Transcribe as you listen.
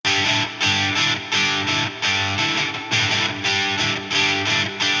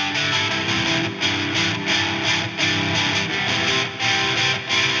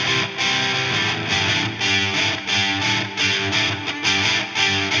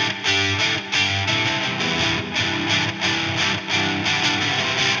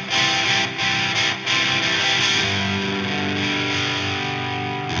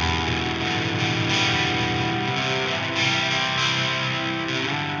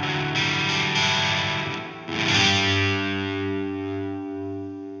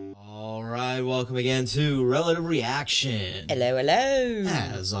welcome again to Relative Reaction. Hello, hello.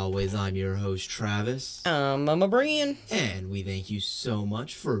 As always, I'm your host, Travis. Mama Brian. And we thank you so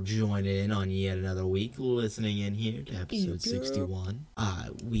much for joining in on yet another week, listening in here to episode 61.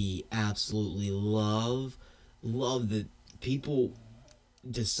 We absolutely love that people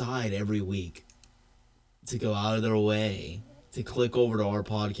decide every week to go out of their way to click over to our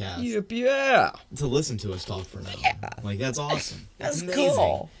podcast. Yeah. To listen to us talk for an hour. Yeah. Like, that's awesome. That's amazing.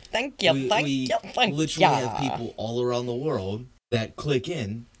 cool. Thank you, thank we you. literally have people all around the world that click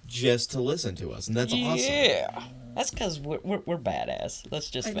in just to listen to us, and that's awesome. Yeah. That's because we're badass. Let's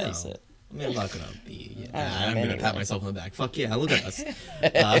just face it. I mean, I'm not gonna be. I'm gonna pat myself on the back. Fuck yeah, look at us.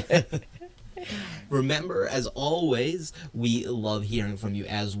 Remember, as always, we love hearing from you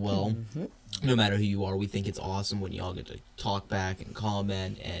as well. Mm-hmm. No matter who you are, we think it's awesome when y'all get to talk back and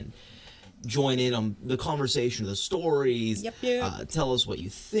comment and join in on the conversation, the stories. Yep. Tell us what you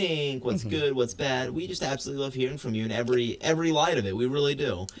think, what's good, what's bad. We just absolutely love hearing from you in every light of it. We really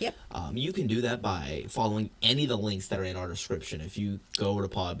do. Yep. You can do that by following any of the links that are in our description. If you go over to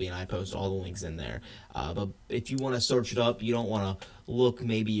Podbean, I post all the links in there. But if you want to search it up, you don't want to look.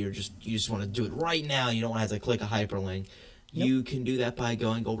 Maybe you just want to do it right now. You don't want to have to click a hyperlink. Nope. You can do that by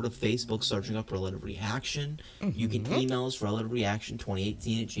going over to Facebook, searching up Relative Reaction. Mm-hmm. You can email us,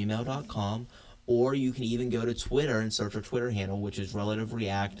 relativereaction2018@gmail.com, or you can even go to Twitter and search our Twitter handle, which is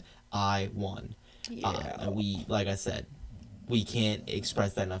RelativeReactI1. Yeah. We, like I said, we can't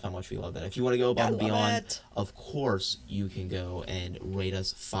express that enough how much we love that. If you want to go above and beyond, of course, you can go and rate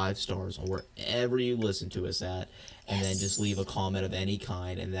us 5 stars on wherever you listen to us at, and then just leave a comment of any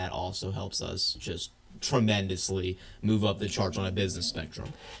kind, and that also helps us just tremendously move up the charts on a business spectrum.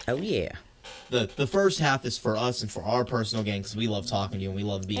 Oh yeah. The first half is for us and for our personal gain, because we love talking to you and we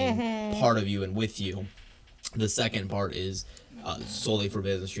love being part of you and with you. The second part is solely for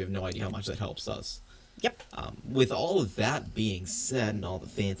business. You have no idea how much that helps us. Yep. With all of that being said and all the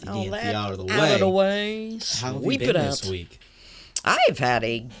fancy dancy out of the way, how have you been this week? I've had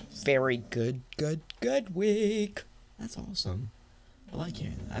a very good week. That's awesome. I like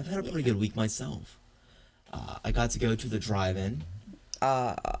hearing that. I've had a pretty good week myself. I got to go to the drive-in.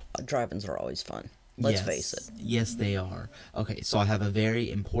 Drive-ins are always fun. Let's face it. Yes, they are. Okay, so I have a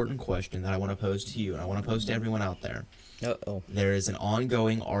very important question that I want to pose to you, and I want to pose to everyone out there. Uh-oh. There is an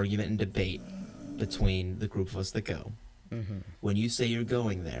ongoing argument and debate between the group of us that go. Mm-hmm. When you say you're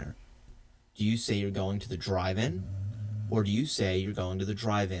going there, do you say you're going to the drive-in, or do you say you're going to the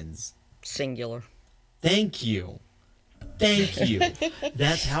drive-ins? Singular. Thank you. Thank you.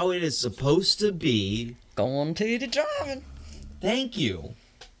 That's how it is supposed to be. Going to the drive-in. Thank you.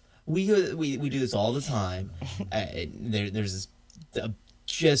 We do this all the time. There's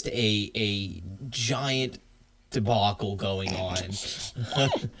just a giant debacle going on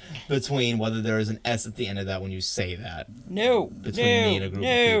between whether there is an S at the end of that when you say that. No. Between me and a group of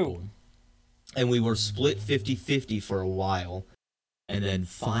people. And we were split 50-50 for a while. And then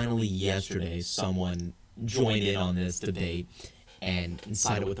finally yesterday, someone joined in on this debate and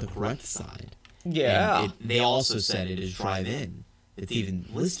sided with the correct side. Yeah. And they also said it is drive-in. It's even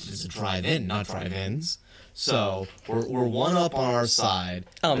listed as a drive-in, not drive-ins. So we're one up on our side.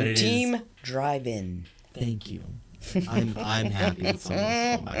 But it team is... drive-in. Thank you. I'm happy that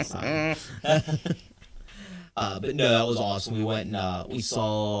someone's on my side. But no, that was awesome. We went and we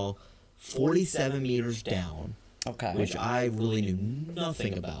saw 47 Meters Down. Okay. Which I really knew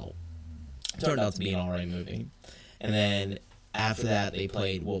nothing about. Turned out to be an alright movie. And then after that, they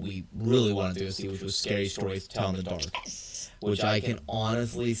played what we really wanted to see, which was Scary Stories to Tell in the Dark, which I can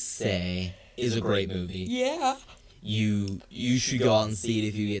honestly say is a great movie. Yeah. You should go out and see it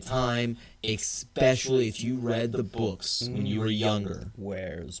if you get time, especially if you read the books when you were younger.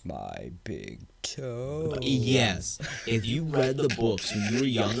 Where's my big toe? Yes. If you read the books when you were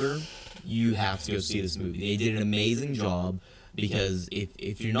younger, you have to go see this movie. They did an amazing job, because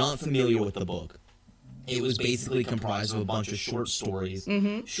if you're not familiar with the book, it was basically comprised of a bunch of short stories,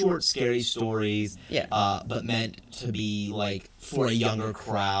 short scary stories, but meant to be like for a younger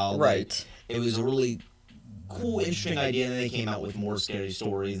crowd. Right. Like, it was a really cool, interesting idea, and then they came out with more scary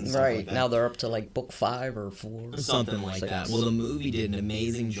stories and stuff like that. Now they're up to like book 5 or 4. Something like that. Well, the movie did an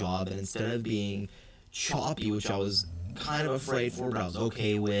amazing job, and instead of being choppy, which I was kind of afraid for, but I was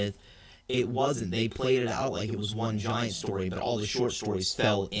okay with, it wasn't. They played it out like it was one giant story, but all the short stories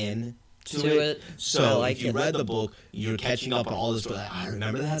fell in to it. So if you read the book, you're catching up on all this. Like, I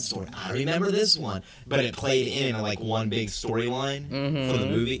remember that story. I remember this one. But it played in like one big storyline for the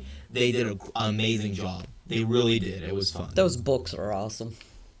movie. They did an amazing job. They really did. It was fun. Those books are awesome.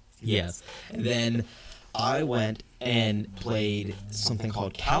 Yes. And then I went and played something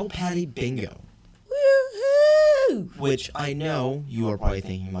called Cow Patty Bingo. Woohoo! Which I know you are probably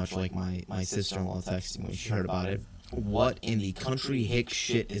thinking, much like my sister-in-law texted me when she heard about it. What in the country hick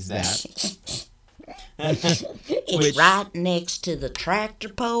shit is that? It's right next to the tractor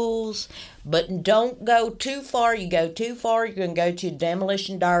poles, but don't go too far. You go too far, you're going to go to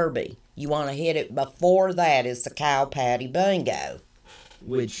Demolition Derby. You want to hit it before that is the Cow Patty Bingo.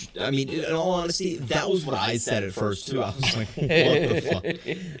 Which, I mean, in all honesty, that was what I said at first, too. I was like, what the fuck?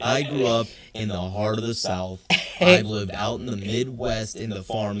 I grew up in the heart of the South. I've lived out in the Midwest in the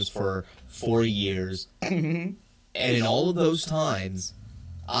farms for 4 years. And in all of those times,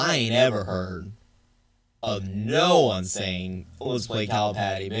 I ain't ever heard of no one saying, let's play Cow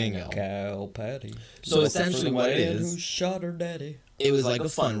Patty Bingo. Cow Patty. So essentially what it is, Who shot her daddy? it was like a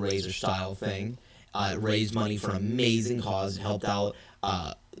fundraiser style thing. It raised money for an amazing cause. Helped out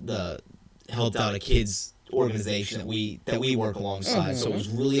a kids organization that we work alongside. So it was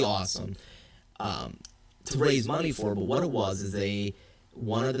really awesome to raise money for. But what it was is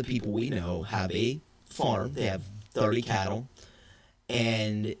one of the people we know have a farm. They have 30 cattle,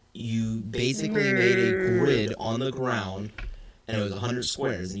 and you basically made a grid on the ground, and it was 100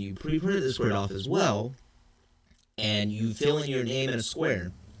 squares, and you pre-printed this grid off as well, and you fill in your name in a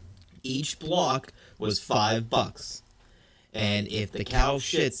square. Each block was $5, and if the cow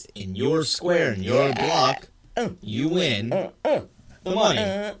shits in your square in your block, you win the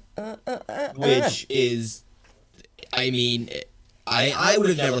money, which is, I mean, I would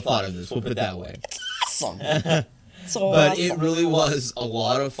have never thought of this. We'll put it that way. Awesome. But it really was a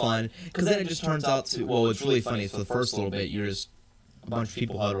lot of fun, because then it just turns out to, well, it's really funny. For the first little bit, you're just a bunch of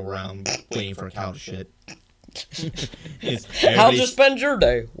people huddle around waiting for a cow to shit. How'd you spend your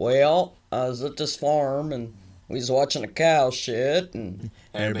day? Well, I was at this farm and we was watching a cow shit, and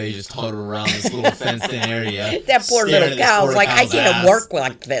everybody just huddled around this little fenced-in area. That poor little cow's like, I can't work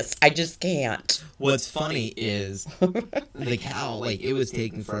like this. I just can't. What's funny is the cow, like, it was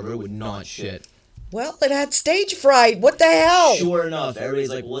taking forever. It would not shit. Well, it had stage fright. What the hell? Sure enough, everybody's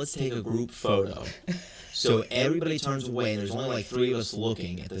like, well, let's take a group photo. So everybody turns away, and there's only like 3 of us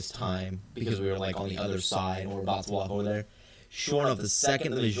looking at this time, because we were like on the other side, and we're about to walk over there. Sure enough, the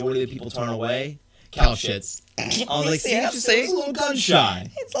second the majority of the people turn away, cow shits. I was like, see, it's a little gun shy.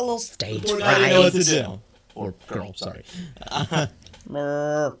 It's a little stage fright. I didn't know what to do. Or girl, sorry.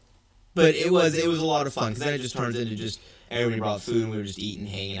 But it was a lot of fun, because then it just turns into just everybody brought food, and we were just eating,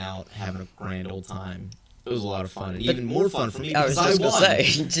 hanging out, having a grand old time. It was a lot of fun, and even more fun for me because I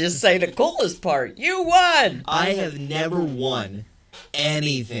won. Just say the coolest part. You won! I have never won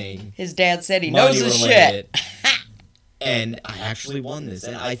anything. His dad said he knows his shit. And I actually won this,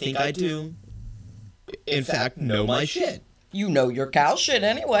 and I think I do, in fact, know my shit. You know your cow shit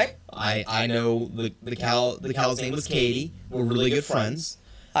anyway. I know the cow's name was Katie. We're really good friends.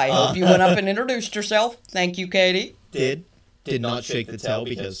 I hope you went up and introduced yourself. Thank you, Katie. Did not shake the tail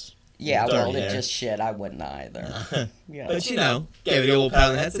because... Yeah, well, it just shit. I wouldn't either. Yeah. But, you know, gave it a little pat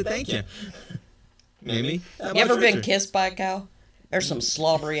on the head, said thank you. Maybe. You ever been kissed by a cow? There's some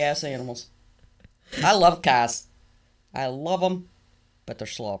slobbery-ass animals. I love cows. I love them, but they're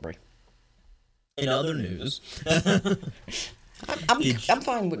slobbery. In other news... I'm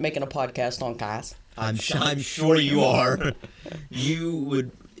fine with making a podcast on cows. I'm sure you are. You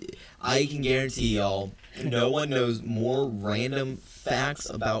would... I can guarantee y'all, no one knows more random facts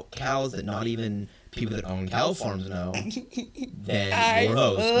about cows that not even people that own cow farms know than your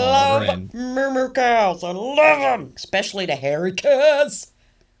host, Mama Bryn. Murmur cows. I love them. Especially the hairy cows.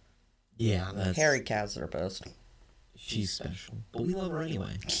 Yeah, that's... Hairy cows are best. She's special. But we love her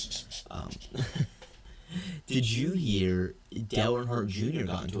anyway. Did you hear Dale Earnhardt Jr.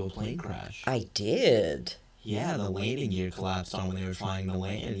 got into a plane crash? I did. Yeah, the landing gear collapsed on when they were trying to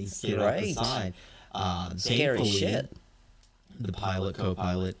land. He slid off the side. Scary shit. The pilot,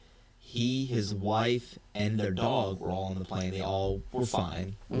 co-pilot, his wife, and their dog were all on the plane. They all were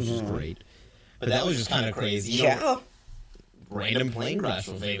fine, which is great. But that was just kind of crazy. You know, random plane crash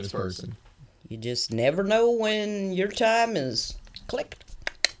with a famous person. You just never know when your time is clicked.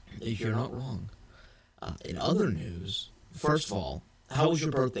 You're not wrong. In other news, first of all, how was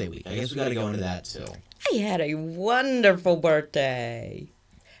your birthday week? I guess we got to go into that too. I had a wonderful birthday.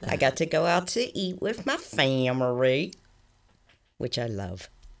 I got to go out to eat with my family, which I love.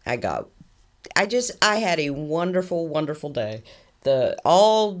 I had a wonderful, wonderful day.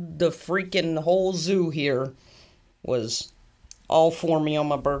 All the freaking whole zoo here was all for me on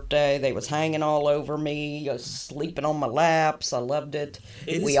my birthday. They was hanging all over me, sleeping on my laps. I loved it.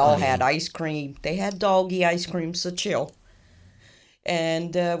 We all had ice cream. They had doggy ice cream, so chill.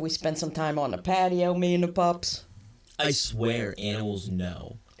 And we spent some time on the patio, me and the pups. I swear, animals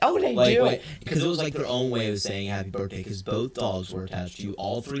know. Oh, they do. Because it was like their own way of saying happy birthday, because both dogs were attached to you,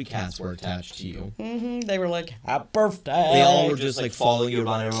 all 3 cats were attached to you. They were like, happy birthday. They all were just like following you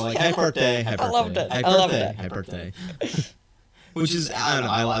around and were like, happy birthday, happy birthday. I loved it. Happy I loved birthday, it. happy birthday. Which is, I don't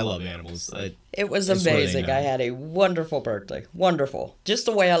know, I love animals. It was I swear they amazing. know. I had a wonderful birthday. Wonderful. Just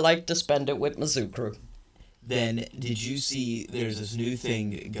the way I like to spend it with my zoo crew. Then, did you see there's this new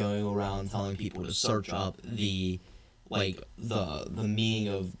thing going around telling people to search up the meaning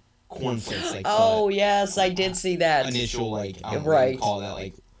of cornflakes? Like Yes, I did see that. initial, I don't know what Right. you call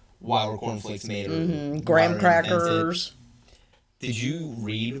that, why were cornflakes made? Or Graham why were invented. crackers. Did you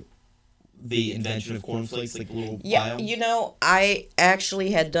read the invention of cornflakes, like a little Yeah, bio? I actually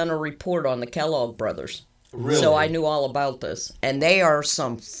had done a report on the Kellogg brothers. Really? So I knew all about this. And they are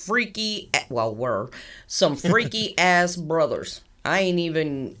some freaky, some freaky ass brothers.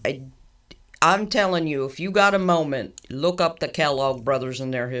 I'm telling you, if you got a moment, look up the Kellogg brothers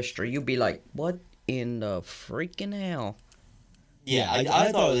and their history. You'll be like, what in the freaking hell? Yeah,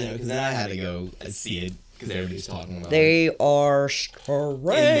 I thought it was, because then I had to go see it, because everybody's talking about it. They are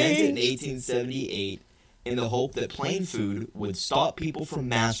Invented in strange. 1878 in the hope that plain food would stop people from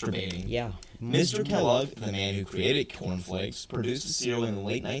masturbating. Yeah. Mr. Kellogg, the man who created cornflakes, produced the cereal in the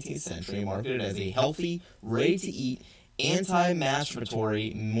late 19th century, marketed as a healthy, ready-to-eat,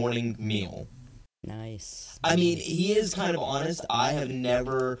 anti-masturbatory morning meal. Nice. I mean, he is kind of honest. I have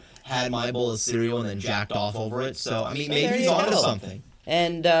never had my bowl of cereal and then jacked off over it, so, I mean, maybe there he's you onto go. something.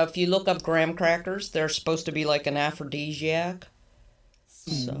 And if you look up graham crackers, they're supposed to be like an aphrodisiac.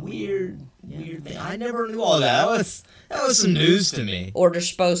 Weird thing. I never knew all that. That was some news to me. Or they're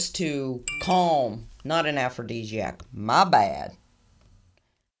supposed to calm, not an aphrodisiac. My bad.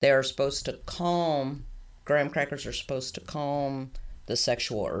 They're supposed to calm. Graham crackers are supposed to calm the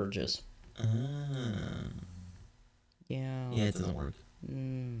sexual urges. Yeah. Yeah, it doesn't work.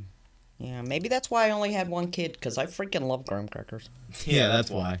 Yeah, maybe that's why I only had one kid, because I freaking love graham crackers. Yeah, that's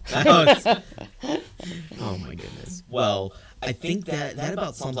why. Oh my goodness. Well, I think that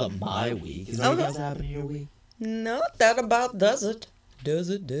about sums up my week. Is there anything else happening in your week? No, that about does it. Does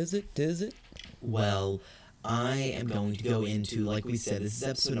it? Well, I am going to go into, like we said, this is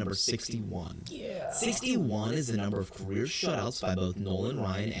episode number 61. Yeah. 61 is the number of career shutouts by both Nolan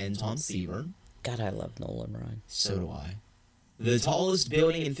Ryan and Tom Seaver. God, I love Nolan Ryan. So do I. The tallest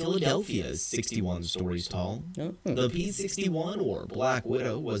building in Philadelphia is 61 stories tall. The P-61, or Black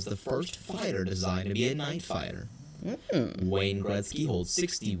Widow, was the first fighter designed to be a night fighter. Wayne Gretzky holds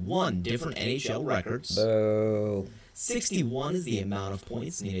 61 different NHL records. Boo. 61 is the amount of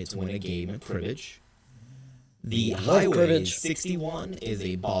points needed to win a game in cribbage. The Love Highway cribbage. 61 is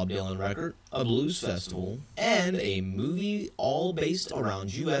a Bob Dylan record, a blues festival, and a movie all based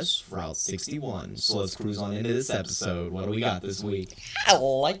around U.S. Route 61. So let's cruise on into this episode. What do we got this week? I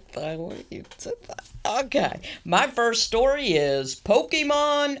like the way you said that. Okay. My first story is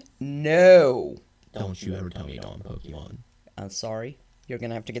Pokemon No. Don't you ever tell me you don't want Pokemon. I'm sorry. You're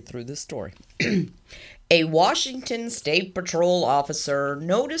going to have to get through this story. A Washington State Patrol officer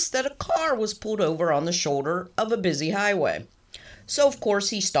noticed that a car was pulled over on the shoulder of a busy highway. So, of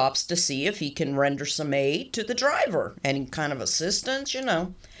course, he stops to see if he can render some aid to the driver. Any kind of assistance,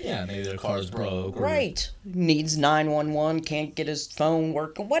 Yeah, maybe their car's broke. Or... Right. Needs 911, can't get his phone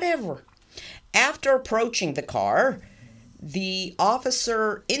working, whatever. After approaching the car, the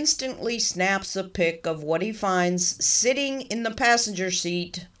officer instantly snaps a pic of what he finds sitting in the passenger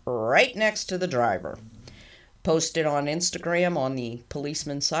seat right next to the driver. Posted on Instagram on the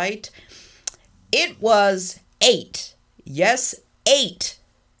policeman site. It was 8. Yes, 8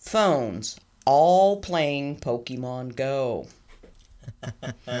 phones, all playing Pokemon Go.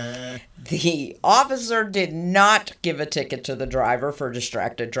 The officer did not give a ticket to the driver for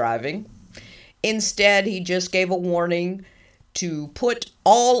distracted driving. Instead, he just gave a warning to put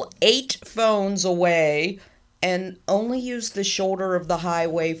all 8 phones away and only use the shoulder of the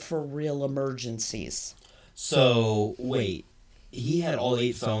highway for real emergencies. So, wait. He had all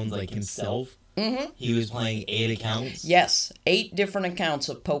 8 phones, like, himself? Mm-hmm. He was playing 8 accounts? Yes, 8 different accounts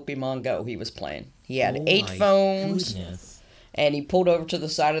of Pokemon Go he was playing. He had 8 my phones, goodness. and he pulled over to the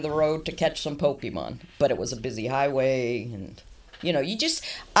side of the road to catch some Pokemon. But it was a busy highway, and,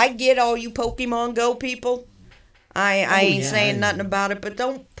 I get all you Pokemon Go people. I ain't saying nothing about it, but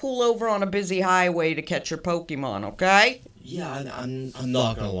don't pull over on a busy highway to catch your Pokemon, okay? Yeah, I'm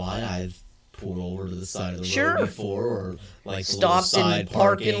not gonna lie. I've pulled over to the side of the Sure. road before, or like Stopped little in side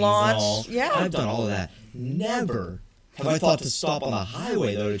parking parkings lots. And all. Yeah. I've done all of that. Never have I thought to stop on the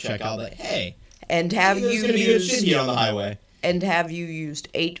highway though to check out. Like, hey, And have there's you gonna be good shit used here on the highway. And have you used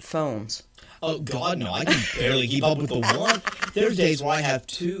 8 phones? Oh, God, no. I can barely keep up with the one. There's days where I have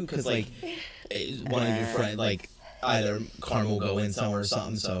 2, because, like, one of your friends, like, either Carmen will go in somewhere or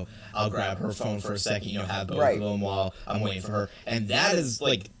something, so I'll grab her phone for a second, have both of them while I'm waiting for her. And that is,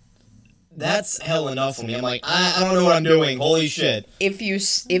 like, that's hell enough for me. I'm like, I don't know what I'm doing. Holy shit. If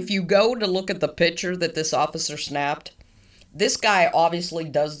you go to look at the picture that this officer snapped, this guy obviously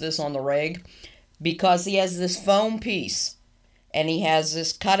does this on the reg because he has this foam piece and he has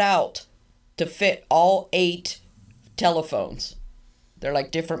this cutout to fit all 8 telephones. They're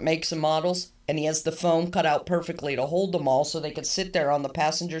like different makes and models, and he has the foam cut out perfectly to hold them all so they could sit there on the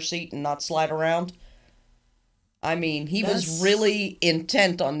passenger seat and not slide around. I mean, he was really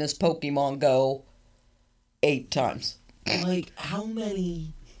intent on this Pokemon Go 8 times. Like, how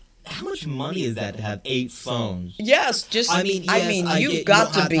much money is that to have 8 phones? Yes, you've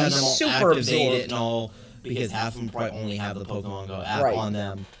got to be super absorbed. And all, because half of them probably only have the Pokemon Go app on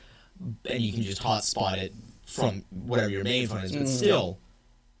them, and you can just hotspot it from whatever your main phone is. But still,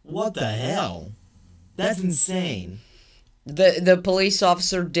 what the hell? That's insane. The police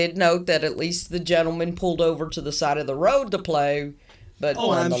officer did note that at least the gentleman pulled over to the side of the road to play, but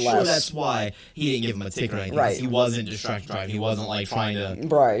I'm sure that's why he didn't give him a ticket or anything. Right. He wasn't distracted driving. He wasn't, like, trying to...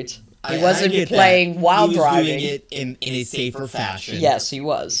 Right. He wasn't playing while driving. He was doing it in a safer fashion. Yes, he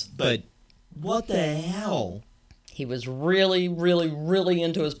was. But what the hell? He was really, really, really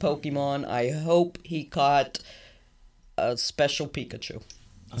into his Pokemon. I hope he caught a special Pikachu.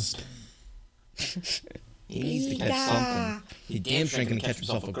 He needs to catch something. He damn sure ain't gonna catch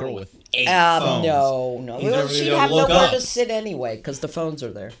himself a girl with 8 phones. No. Well, she'd have nowhere to sit anyway, because the phones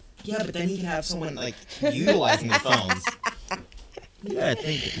are there. Yeah, but then he can have someone, like, utilizing the phones. You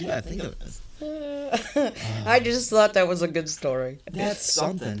gotta think of this. I just thought that was a good story. That's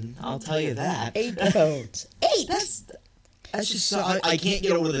something, I'll tell you that. 8 phones. 8! That's just so... I can't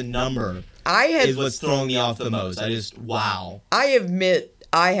get over the number. Is what's throwing me off the most. Wow. I admit...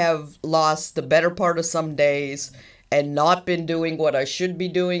 I have lost the better part of some days and not been doing what I should be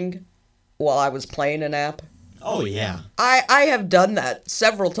doing while I was playing an app. Oh, yeah. I have done that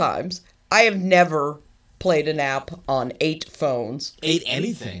several times. I have never played an app on 8 phones. 8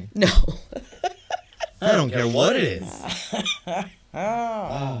 anything? No. I don't care what it is.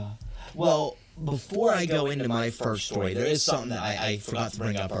 Well, before I go into my first story, there is something that I forgot to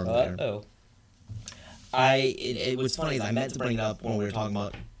bring up earlier. Uh-oh. It was funny. I meant to bring it up when we were talking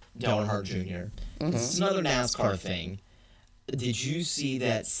about Dale Earnhardt Jr. Mm-hmm. This is another NASCAR thing. Did you see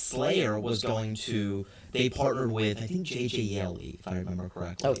that Slayer was going to... They partnered with, I think, J.J. Yeley, if I remember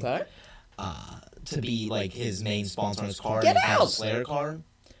correctly. Okay. To be, like, his main sponsor on his car. Get out! A Slayer car.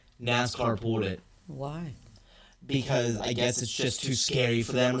 NASCAR pulled it. Why? Because I guess it's just too scary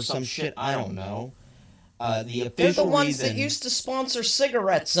for them or some shit. I don't know. The official They're the ones reason... that used to sponsor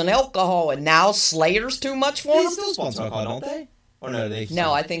cigarettes and alcohol, and now Slayer's too much for them? them? They still sponsor alcohol, don't they? Or no, they...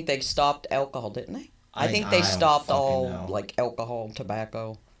 No, I think they stopped alcohol, didn't they? I think they stopped all, like, alcohol and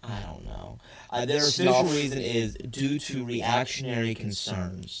tobacco. I don't know. Their official reason is due to reactionary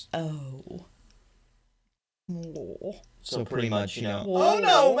concerns. Oh. So pretty much, oh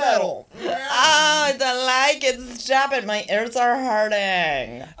no, metal! I don't like it. Stop it. My ears are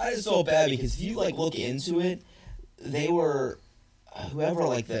hurting. I just felt bad because if you, like, look into it, they were... Whoever,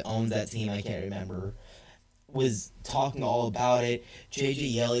 like, that owns that team, I can't remember, was talking all about it. J.J.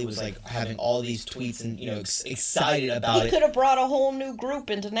 Yeley was, like, having all these tweets and, excited about it. He could have brought a whole new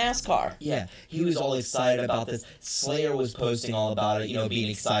group into NASCAR. Yeah, he was all excited about this. Slayer was posting all about it, being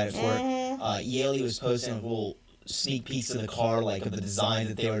excited for it. Yeley was posting a little sneak peeks of the car, like, of the design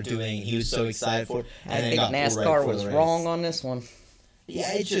that they were doing. He was so excited for it. And I think NASCAR was wrong on this one.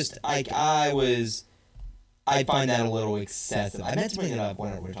 Yeah, it's just, I find that a little excessive. I meant to bring it up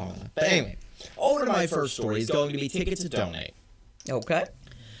when we were talking about it. But anyway, over to my first story is going to be Ticket to Donate. Okay.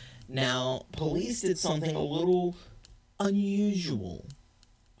 Now, police did something a little unusual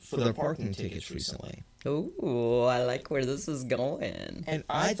for their parking tickets recently. Ooh, I like where this is going. And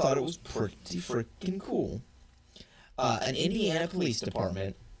I thought it was pretty freaking cool. An Indiana police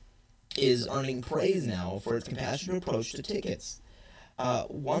department is earning praise now for its compassionate approach to tickets.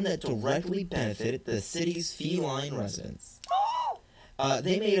 One that directly benefited the city's feline residents.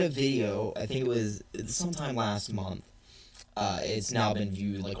 They made a video, I think it was sometime last month. It's now been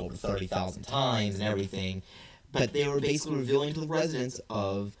viewed like over 30,000 times and everything. But they were basically revealing to the residents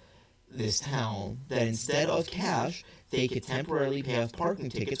of this town that instead of cash, they could temporarily pay off parking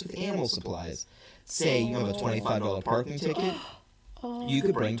tickets with animal supplies. Say you have a $25 parking ticket, you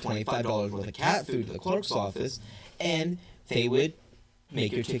could bring $25 worth of cat food to the clerk's office, and they would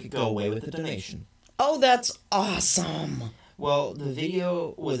make your ticket go away with a donation. Oh, that's awesome. Well, the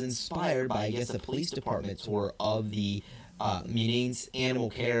video was inspired by, I guess, a police department tour of the Muniz Animal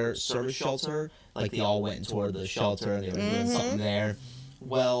Care Service Shelter. Like, they all went and toured the shelter, and they were doing something there.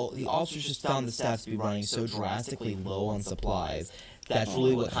 Well, the officers just found the staff to be running so drastically low on supplies. That's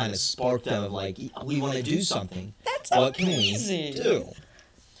really what kind of sparked them of, like, we want to do something. That's what amazing. Can we do?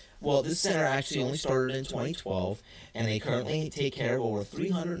 Well, this center actually only started in 2012, and they currently take care of over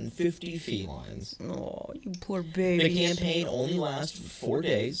 350 felines. Oh, you poor The baby. campaign only lasts 4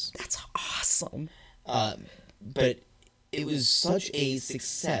 days, That's awesome. but it was such a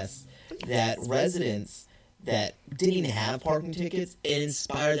success that residents that didn't even have parking tickets, it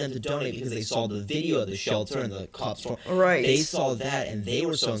inspired them to donate because they saw the video of the shelter and the cops. Right. They saw that, and they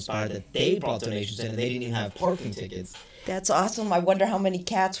were so inspired that they brought donations in, and they didn't even have parking tickets. That's awesome. I wonder how many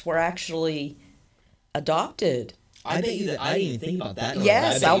cats were actually adopted. I bet you that I didn't even think about that.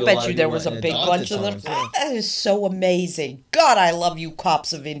 Yes, I'll bet you there was a big bunch of them. That is so amazing. God, I love you,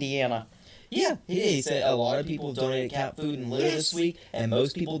 cops of Indiana. Yeah, he said a lot of people donated cat food and litter this week, and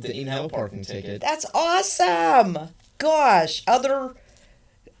most people didn't even have a parking ticket. That's awesome. Gosh, other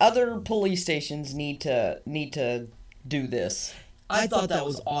police stations need to do this. I thought that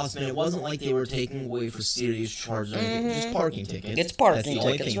was awesome, and it wasn't like they were taking away for serious charges or anything, just parking tickets. It's parking That's the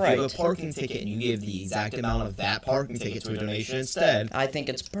only tickets, thing. right. If you have a parking ticket and you give the exact amount of that parking ticket to a donation instead, I think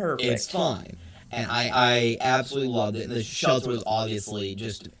it's perfect. it's fine. And I absolutely loved it. And the shelter was obviously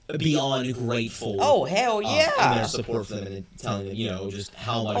just beyond grateful. Oh, hell yeah. In their support for them and telling them, just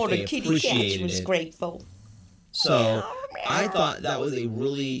how much Oh, they the kitty appreciated cat was it. grateful. So I thought that was a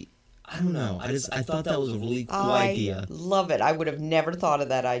really, I don't know, I thought that was a really cool idea. I love it. I would have never thought of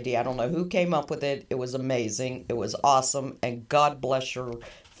that idea. I don't know who came up with it. It was amazing. It was awesome. And God bless your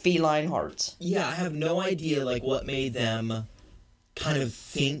feline hearts. Yeah, I have no idea like what made them kind of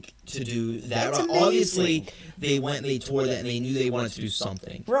think to do that. That's amazing. Obviously, they toured that and they knew they wanted to do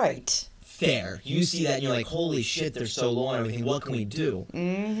something. Right. Fair. You see that and you're like, holy shit, they're so low on everything. What can we do? Mm-hmm.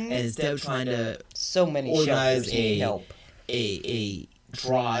 And instead of trying to So many organize shelters need help. a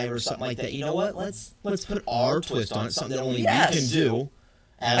drive or something like that, you know what? Let's put our twist on it. Something that only Yes. we can do.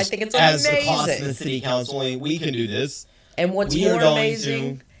 As, I think it's as the amazing. cost of the city council, only we can do this. And what's We are more going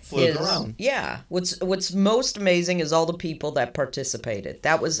amazing to float is around. what's most amazing is all the people that participated.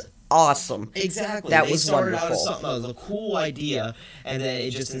 That was awesome. Exactly. That they was started out as wonderful. something that was a cool idea, and then it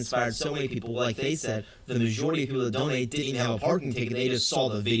just inspired so many people. Like they said, the majority of people that donate didn't even have a parking ticket. They just saw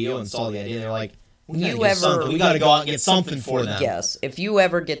the video and saw the idea. They're like, we gotta go out and get something for them. Yes, if you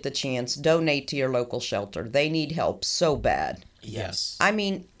ever get the chance, donate to your local shelter. They need help so bad. Yes. I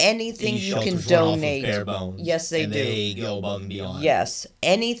mean, anything These you can shelters run off of donate. bare bones, Yes, they and do. They go above and beyond. Yes,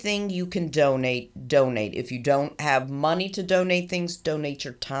 anything you can donate, donate. If you don't have money to donate things, donate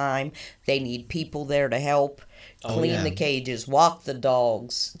your time. They need people there to help clean the cages, walk the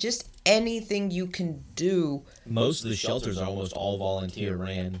dogs, just anything you can do. Most of the shelters are almost all volunteer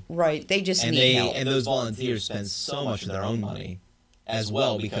ran, Right, they just and need help. and those volunteers spend so much of their own money, as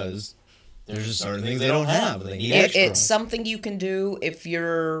well, because there's just certain things they don't have. They need extra. It's something you can do if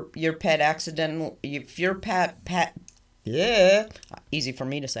your pet yeah, easy for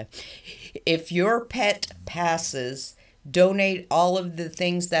me to say. If your pet passes, donate all of the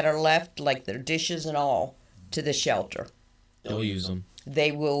things that are left, like their dishes and all, to the shelter. They'll use them.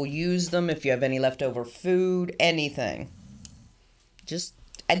 They will use them if you have any leftover food, anything. Just,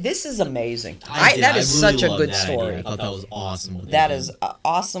 and this is amazing. That is really such a loved good that story. idea. I thought that was awesome. what they That did. is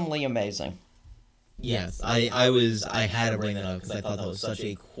awesomely amazing. Yes, I had to bring that up because I thought that was such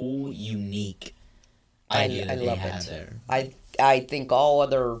a cool, unique idea that they love had it. there. I think all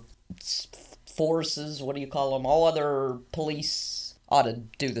other forces, what do you call them? All other police ought to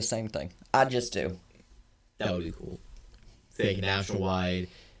do the same thing. I just do. That would be cool. Take nationwide.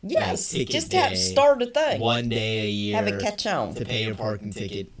 Yes, ticket just day, start a thing. One day a year. Have it catch on. To pay your parking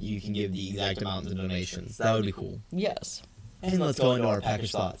ticket, you can give the exact amount of donations. That would be cool. Yes. And let's go into our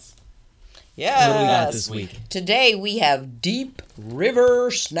package thoughts. Yes. What do we got this week? Today we have Deep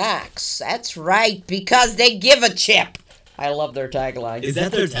River Snacks. That's right, because they give a chip. I love their tagline. Is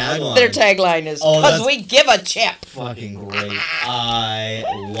that their tagline? Their tagline is, Oh, because that's- we give a chip. Fucking great. I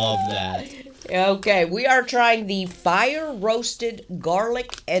love that. Okay, we are trying the fire roasted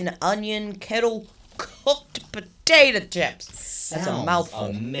garlic and onion kettle cooked potato chips. That's a Sounds mouthful.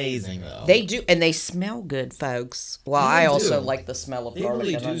 amazing, though. They do, and they smell good, folks. Well, They I also do. like the smell of They garlic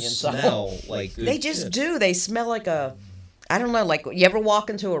really and do onion. so- smell like good They just chips. do. They smell like I don't know, like, you ever walk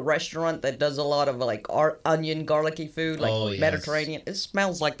into a restaurant that does a lot of, like, onion, garlicky food, like Oh, yes. Mediterranean? It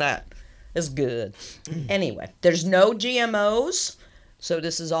smells like that. It's good. Anyway, there's no GMOs, So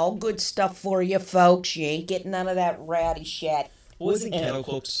this is all good stuff for you, folks. You ain't getting none of that ratty shit. Wasn't Kettle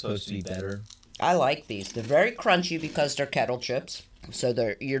Cooked supposed to be better? I like these. They're very crunchy because they're kettle chips.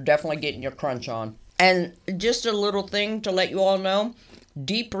 So you're definitely getting your crunch on. And just a little thing to let you all know,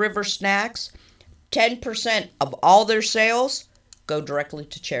 Deep River Snacks, 10% of all their sales go directly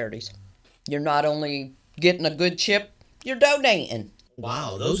to charities. You're not only getting a good chip, you're donating.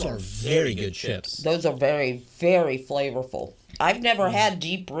 Wow, those are very good chips. Those are very, very flavorful. I've never had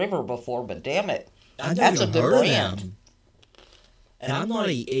Deep River before, but damn it. That's a good brand. And I'm not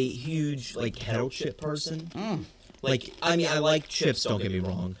a huge, like, kettle chip person. Like, I mean, I like chips, don't get me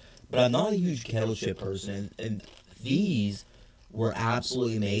wrong. But I'm not a huge kettle chip person. And these were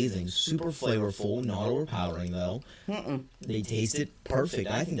absolutely amazing. Super flavorful, not overpowering, though. They tasted perfect.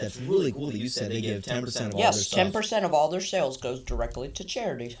 I think that's really cool that you said they give 10% of all their stuff. Yes, 10% of all their sales goes directly to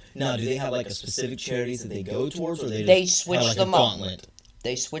charities. Now, do they have, like, a specific charities that they go towards, or they switch have, like, them a gauntlet? up.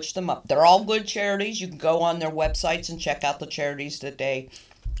 They switch them up. They're all good charities. You can go on their websites and check out the charities that they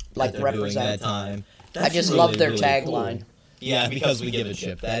represent. That time. I just really, love their really tagline. Cool. Yeah, because we give a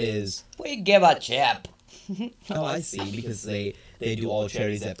chip. That is... We give a chip. Oh, I see. Because they do all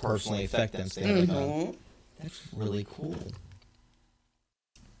charities that personally affect them. So that's really cool.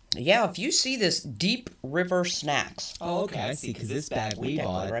 Yeah, if you see this Deep River Snacks. Oh, okay. I see. Because this bag we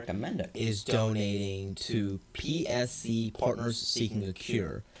bought recommend it. Is donating to PSC, Partners Seeking a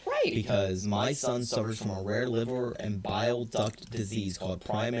Cure. Right. Because my son suffers from a rare liver and bile duct disease called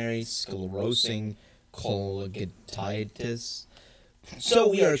primary sclerosing cholangitis. So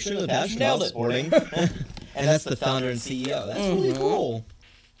we are extremely passionate about supporting. And that's the founder and CEO. That's really cool.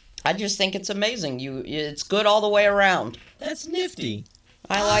 I just think it's amazing. It's good all the way around. That's nifty.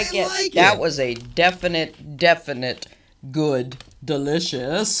 I like it. That was a definite good,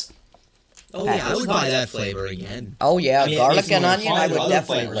 delicious. Oh yeah, I would buy that flavor again. Oh yeah, I mean, garlic and onion, I would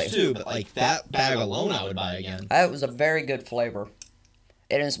definitely. Too, but like that bag alone, I would buy again. That was a very good flavor.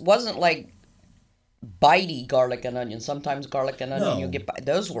 It wasn't like bitey garlic and onion. Sometimes garlic and onion you get.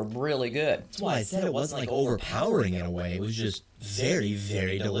 Those were really good. That's why I said it wasn't like overpowering in a way. It was just very,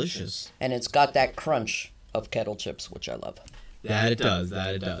 very delicious. And it's got that crunch of kettle chips, which I love. That it does.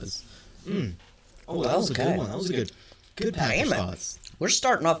 Oh, that was a good one. That was a good package thoughts. We're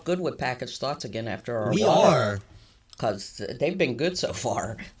starting off good with packaged thoughts again after our We are. Because they've been good so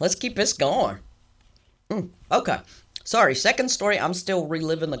far. Let's keep this going. Okay. Sorry, second story. I'm still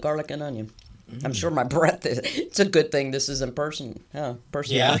reliving the garlic and onion. I'm sure my breath is... It's a good thing this is in person.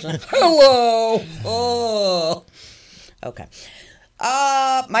 Person. Hello! Oh! Okay.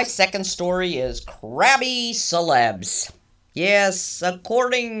 My second story is crabby celebs. Yes,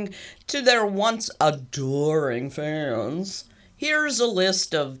 according to their once adoring fans... Here's a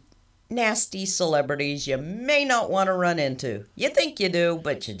list of nasty celebrities you may not want to run into. You think you do,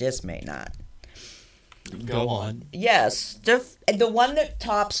 but you just may not. Go on. Yes, the one that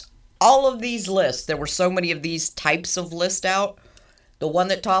tops all of these lists, there were so many of these types of lists out, the one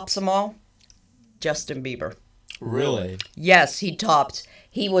that tops them all, Justin Bieber. Really? Yes, he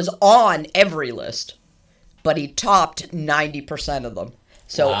was on every list, but he topped 90% of them.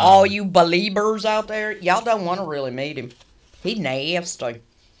 So all you believers out there, y'all don't want to really meet him. He nasty.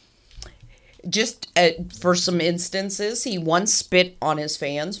 Just for some instances, he once spit on his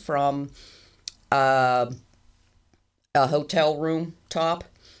fans from a hotel room top.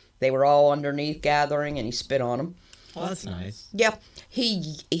 They were all underneath gathering, and he spit on them. Oh, that's nice. Yeah.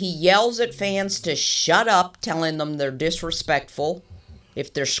 He yells at fans to shut up, telling them they're disrespectful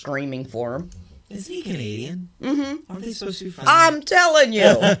if they're screaming for him. Is he Canadian? Mm-hmm. Aren't they supposed to be friendly? I'm telling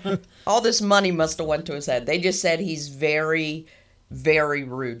you. All this money must have went to his head. They just said he's very, very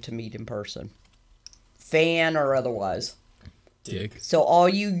rude to meet in person. Fan or otherwise. Dick. So all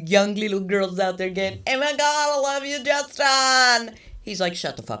you young little girls out there get, oh my God, I love you, Justin. He's like,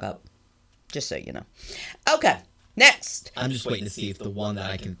 shut the fuck up. Just so you know. Okay. Next. I'm just waiting to see if the one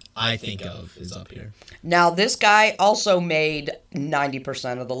that I think of is up here. Now, this guy also made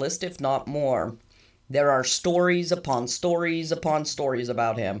 90% of the list, if not more. There are stories upon stories upon stories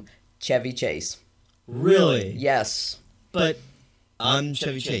about him. Chevy Chase. Really? Yes. But I'm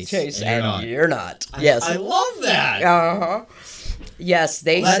Chevy Chase. And you're not. Yes. I love that. Uh-huh. Yes,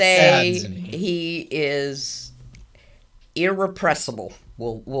 they say he is irrepressible.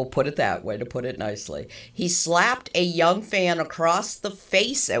 We'll put it that way, to put it nicely. He slapped a young fan across the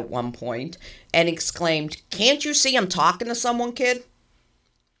face at one point and exclaimed, "Can't you see I'm talking to someone, kid?"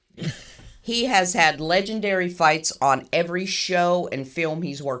 He has had legendary fights on every show and film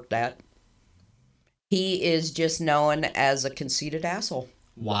he's worked at. He is just known as a conceited asshole.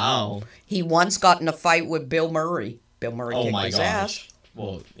 Wow. He once got in a fight with Bill Murray. Bill Murray kicked his ass.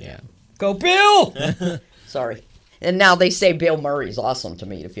 Well, yeah. Go Bill! Sorry. And now they say Bill Murray's awesome to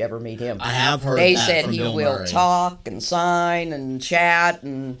meet if you ever meet him. I have heard They that said from he Bill will Murray. talk and sign and chat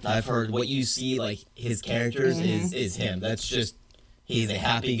and... I've heard what you see, like, his characters is him. That's just, he's a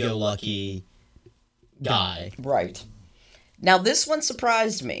happy-go-lucky guy. Right. Now, this one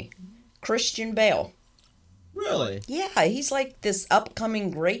surprised me. Christian Bale. Really? Yeah, he's like this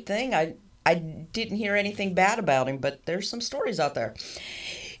upcoming great thing. I didn't hear anything bad about him, but there's some stories out there.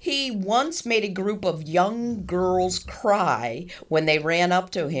 He once made a group of young girls cry when they ran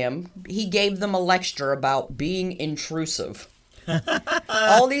up to him. He gave them a lecture about being intrusive.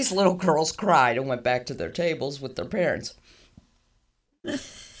 All these little girls cried and went back to their tables with their parents.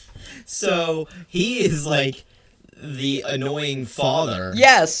 So, he is, like, the annoying father.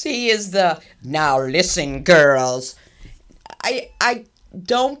 Yes, he is the, now listen, girls. I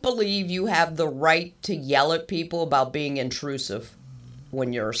don't believe you have the right to yell at people about being intrusive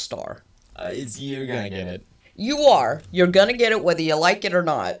when you're a star. You're gonna get it. You are. You're gonna get it whether you like it or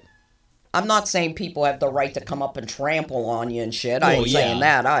not. I'm not saying people have the right to come up and trample on you and shit. I ain't saying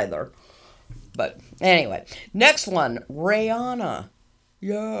that either. But anyway, next one, Rihanna.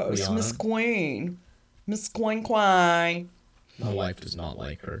 Yes, Rihanna? Miss Queen. Miss Queen Quine. My wife does not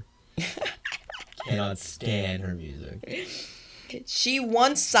like her. Cannot stand her music. She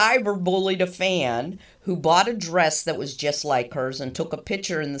once cyberbullied a fan who bought a dress that was just like hers and took a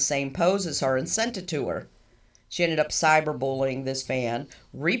picture in the same pose as her and sent it to her. She ended up cyberbullying this fan,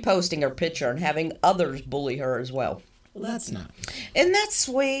 reposting her picture, and having others bully her as well. Well, that's not. Isn't that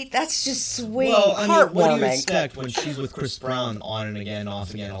sweet? That's just sweet. Well, I mean, what do you heartwarming. expect when she's with Chris Brown on and again,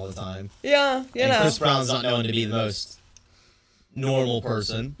 off again all the time? Yeah, you And know. Chris Brown's not known to be the most normal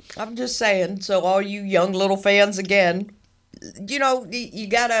person. I'm just saying. So all you young little fans again, you know, you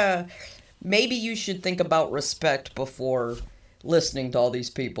gotta, maybe you should think about respect before listening to all these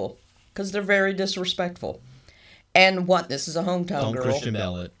people. Because they're very disrespectful. And what, this is a hometown Don't girl. Christian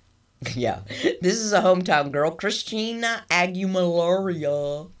Bale it. Yeah, this is a hometown girl, Christina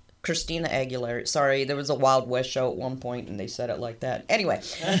Aguilera. Christina Aguilera. Sorry, there was a Wild West show at one point and they said it like that. Anyway,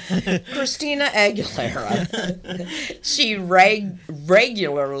 Christina Aguilera. She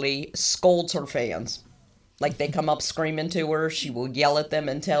regularly scolds her fans. Like they come up screaming to her. She will yell at them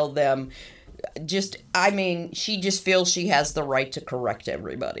and tell them she just feels she has the right to correct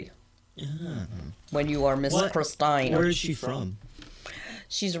everybody. When you are Miss Christina. Where is she from?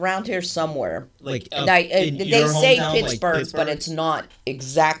 She's around here somewhere. Like, They your say hometown, Pittsburgh, like but it's not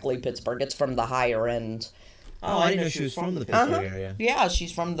exactly Pittsburgh. It's from the higher end. Oh, I didn't know she was from the Pittsburgh area. Yeah,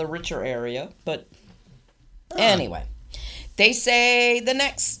 she's from the richer area. But anyway, they say the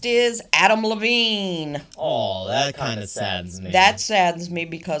next is Adam Levine. Oh, that kind of saddens me. That saddens me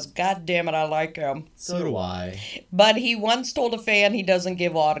because, God damn it, I like him. So do I. But he once told a fan he doesn't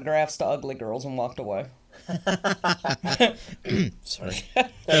give autographs to ugly girls and walked away. Sorry.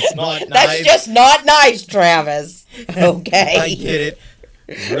 That's not nice. That's just not nice, Travis. Okay. I get it.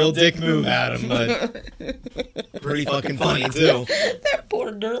 Real dick move, Adam, but pretty fucking funny, too. That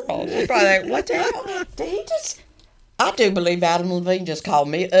poor girl. She's probably like, what the hell? Did he just... I do believe Adam Levine just called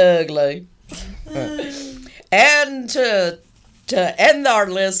me ugly. And to end our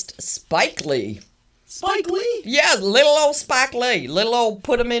list, Spike Lee. Spike Lee? Yeah, little old Spike Lee. Little old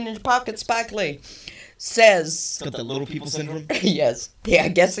put him in his pocket Spike Lee. Says... Got that little people syndrome? Yes. Yeah, I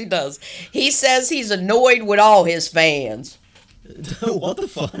guess he does. He says he's annoyed with all his fans. What the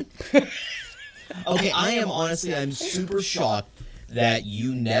fuck? Okay, I'm super shocked that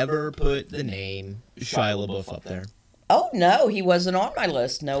you never put the name Shia LaBeouf up there. Oh, no, he wasn't on my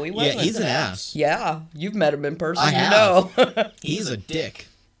list. No, he wasn't. Yeah, he's an ass. Yeah, you've met him in person. I you have. know. He's a dick.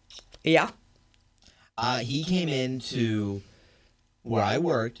 Yeah. He came into where I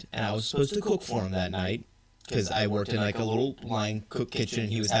worked, and I was supposed to cook for him that night, because I worked in, like, a little line cook kitchen.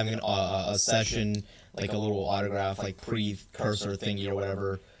 He was having a session, like a little autograph, like, precursor thingy or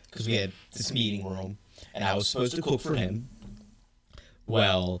whatever, because we had this meeting room, and I was supposed to cook for him.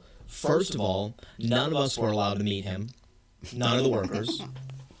 Well, first of all, none of us were allowed to meet him. None of the workers.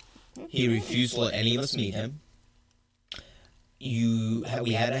 He refused to let any of us meet him.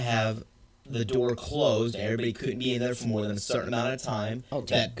 We had to have the door closed. Everybody couldn't be in there for more than a certain amount of time. Oh,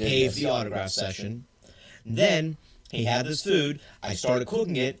 that goodness. paved the autograph session. Then he had this food. I started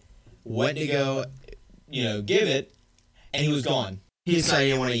cooking it. Went to go, give it, and he was gone. He decided he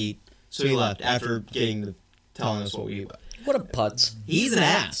didn't want to eat, so he left after telling us what we. What a putz. He's an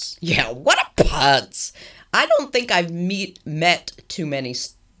ass. Yeah, what a putz. I don't think I've met too many,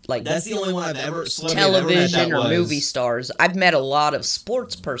 like, That's the only one I've ever television or movie stars. I've met a lot of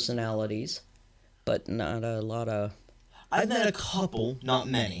sports personalities, but not a lot of... I've met a couple, not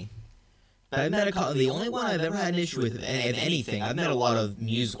many. But I've met a couple. The only one I've ever had an issue with, if anything, I've met a lot of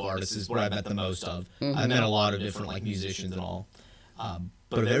musical artists. Is what I've met the most of. I've met a lot of different like musicians and all.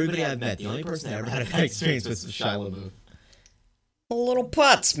 But of everybody I've met, the only person I ever had a bad experience with was Shia LaBeouf. Little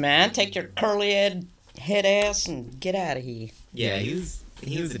putz, man. Take your curly head ass and get out of here. Yeah, he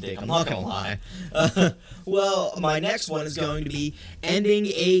was a dick. I'm not gonna lie. Well, my next one is going to be ending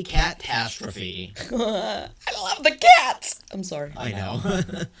a catastrophe. I love the cats. I'm sorry. I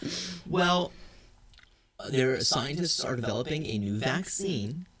know. Well, scientists are developing a new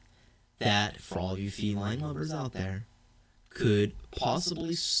vaccine that, for all you feline lovers out there, could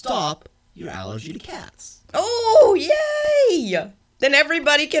possibly stop your allergy to cats. Oh, yay! Then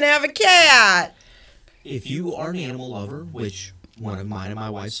everybody can have a cat. If you are an animal lover, which one of mine and my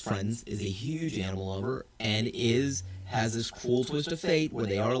wife's friends is a huge animal lover and has this cruel twist of fate where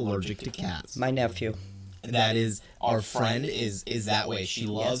they are allergic to cats. My nephew. That is, our friend is that way. She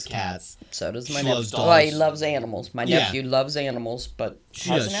loves cats. So does my She nephew. loves dogs. Well, he loves animals. My Yeah. nephew loves animals, but She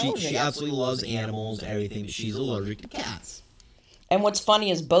has does. an allergy. She absolutely loves animals, everything, but she's allergic to cats. And what's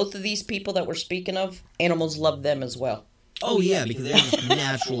funny is both of these people that we're speaking of, animals love them as well. Oh yeah, because they're just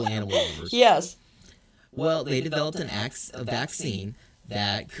natural animal lovers. Yes. Well, they developed a vaccine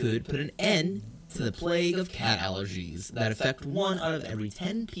that could put an end to the plague of cat allergies that affect 1 out of every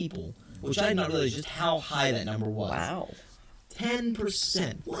 10 people, which I did not realize just how high that number was. Wow.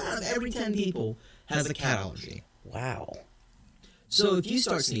 10%. 1 out of every 10 people has a cat allergy. Wow. So if you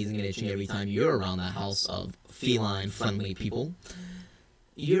start sneezing and itching every time you're around the house of feline-friendly people,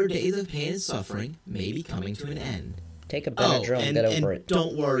 your days of pain and suffering may be coming to an end. Take a Benadryl and get over it.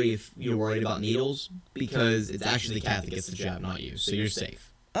 Don't worry if you're worried about needles, because it's actually the cat that gets the jab, not you, so you're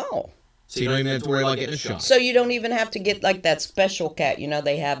safe. Oh. So you don't even have to worry about getting a shot. So you don't even have to get like that special cat. You know,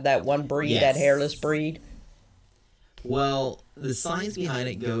 they have that one breed, Yes. that hairless breed. Well, the science behind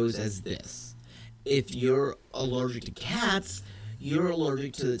it goes as this. If you're allergic to cats, you're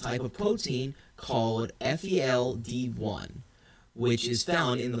allergic to the type of protein called FELD1, which is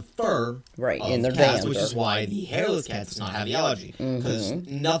found in the fur Right, of in their cats, which dander. is why the hairless cat does not have the allergy. Because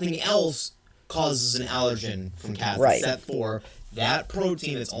nothing else causes an allergen from cats Right. except for that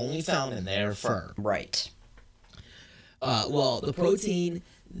protein that's only found in their fur. Right. Well, the protein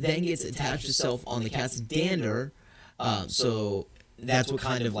then gets attached itself on the cat's dander, so that's what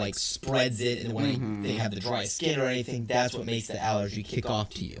kind of like spreads it, and when they have the dry skin or anything, that's what makes the allergy kick off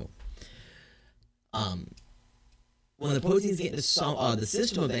to you. When the proteins get into the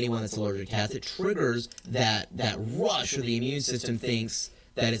system of anyone that's allergic to cats, it triggers that rush, or the immune system thinks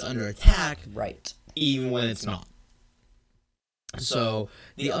that it's under attack, Right. even when it's not. So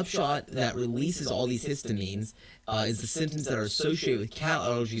the upshot that releases all these histamines is the symptoms that are associated with cat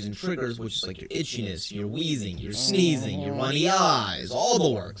allergies and triggers, which is like your itchiness, your wheezing, your sneezing, your runny eyes, all the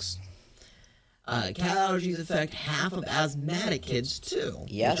works. Cat allergies affect half of asthmatic kids too.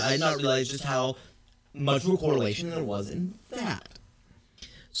 Yes. Which I did not realize just how much of a correlation there was in that.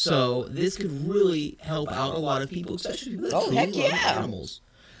 So this could really help out a lot of people, especially people that Oh, truly heck love yeah. animals.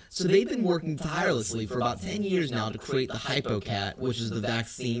 So they've been working tirelessly for about 10 years now to create the HypoCat, which is the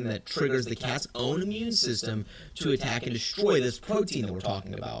vaccine that triggers the cat's own immune system to attack and destroy this protein that we're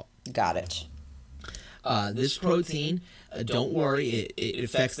talking about. Got it. This protein, don't worry, it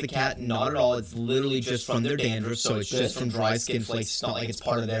affects the cat not at all. It's literally just from their dandruff, so it's just from dry skin flakes. It's not like it's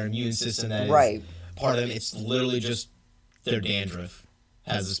part of their immune system that is Right. part of them. It's literally just their dandruff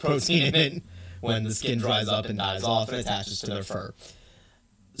has this protein in it when the skin dries up and dies off and attaches to their fur.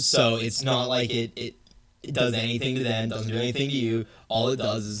 So it's not like it does anything to them, doesn't do anything to you. All it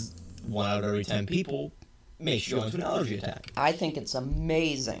does is 1 out of every 10 people makes you go into an allergy attack. I think it's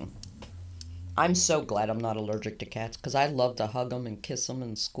amazing. I'm so glad I'm not allergic to cats because I love to hug them and kiss them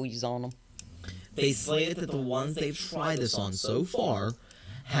and squeeze on them. They say that the ones they've tried this on so far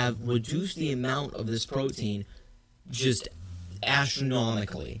have reduced the amount of this protein just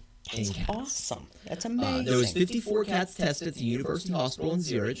astronomically in cats. Awesome. That's amazing. There was 54 cats tested at the University Hospital in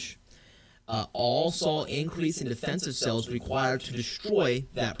Zurich. All saw increase in defensive cells required to destroy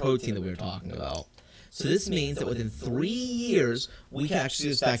that protein that we were talking about. So this means that within 3 years, we can actually see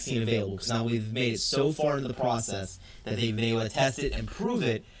this vaccine available, because now we've made it so far into the process that they've been able to test it and prove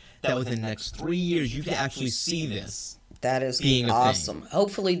it, that within the next 3 years, you can actually see this. That is being a awesome.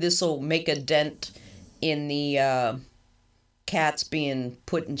 Hopefully this will make a dent in the cats being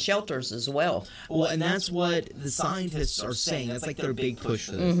put in shelters as well. Well, and that's what the scientists are saying. That's like their big push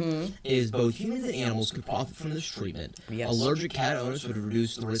for this, is both humans and animals could profit from this treatment. Yes. Allergic cat owners would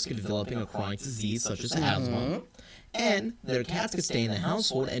reduce the risk of developing a chronic disease such as asthma. And their cats could stay in the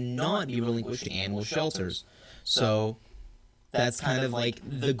household and not be relinquished to animal shelters. So That's kind of like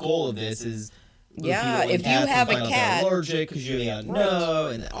the goal of this is. Yeah, if you have a cat, allergic because you don't know,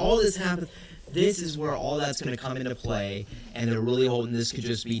 and all this happens. This is where all that's going to come into play, and they're really hoping this could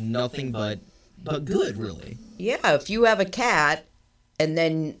just be nothing but good, really. Yeah, if you have a cat, and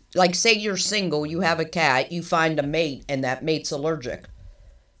then, like, say you're single, you have a cat, you find a mate, and that mate's allergic.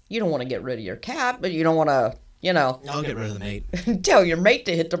 You don't want to get rid of your cat, but you don't want to, I'll get rid of the mate. tell your mate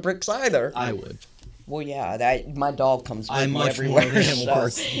to hit the bricks either. I would. Well, yeah, my dog comes with me much everywhere. more than him, of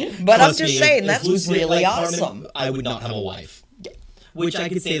course. But Trust I'm just me, saying, if that's Lucy didn't really like Carmen, awesome. I would not have a wife. Which I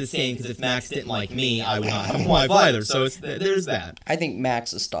could say the same, because if Max didn't like me, I would not have a wife either. So there's that. I think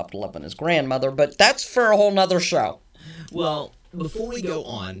Max has stopped loving his grandmother, but that's for a whole nother show. Well, before we go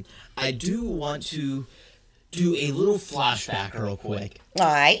on, I do want to do a little flashback real quick. All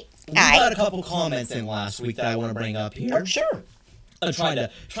right. We got a couple comments in last week that I want to bring up here. Oh, sure. I'm trying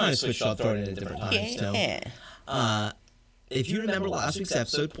to switch up, throwing it at different times. Yeah. So, if you remember last week's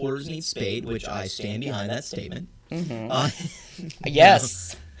episode, Porters Need Spade, which I stand behind that statement. Mm-hmm.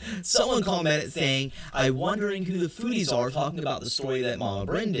 Yes. Someone commented saying, I'm wondering who the foodies are, talking about the story that Mama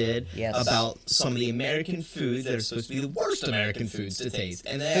Bryn did about some of the American foods that are supposed to be the worst American foods to taste.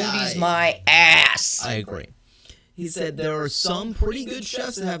 And Foodie's my ass. I agree. He said there are some pretty good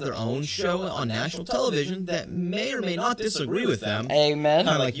chefs that have their own show on national television that may or may not disagree with them. Amen.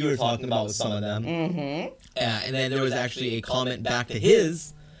 Kind of like you were talking about with some of them. Mm-hmm. And then there was actually a comment back to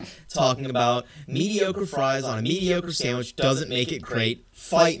his talking about mediocre fries on a mediocre sandwich doesn't make it great.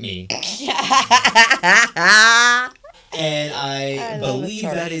 Fight me. And I believe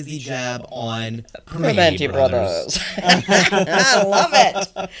that is the jab on Primanti Brothers. I love it.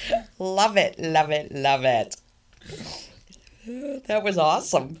 Love it, love it, love it. That was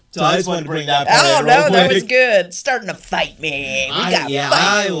awesome. So I just wanted to bring that part Oh, in no, real that quick. was good. Starting to fight me.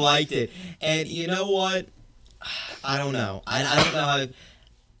 I liked it. And you know what? I don't know. I don't know how...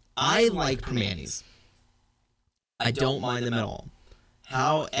 I like Primanti's. I don't mind them at all.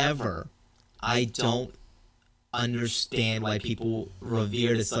 However, I don't understand why people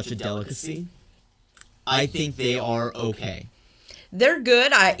revere it as such a delicacy. I think they are okay. They're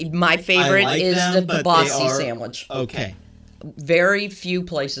good. My favorite is the kibasi sandwich. Okay. Very few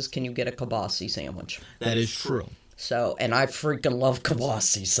places can you get a kibasi sandwich. That is true. So, and I freaking love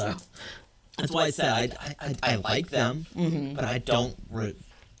kibasi, so. That's why I said I like them, but I don't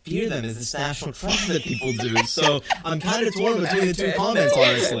revere them as this national treasure that people do. So I'm kind of torn between the two comments,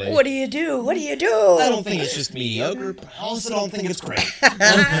 honestly. What do you do? What do you do? I don't think it's just mediocre, but I also don't think it's great.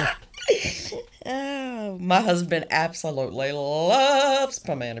 Oh, my husband absolutely loves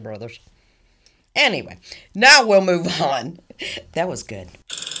Primanti Brothers. Anyway, now we'll move on. That was good.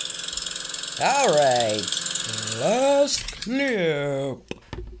 All right. Last clip.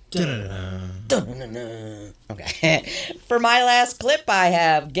 Okay. For my last clip, I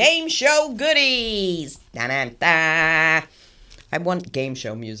have game show goodies. Da-da-da. I want game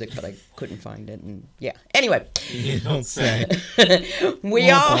show music, but I couldn't find it. And yeah. Anyway. You don't say. We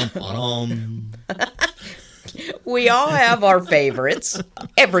all have our favorites.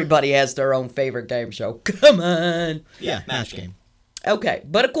 Everybody has their own favorite game show. Come on. Yeah, Match Game. Okay,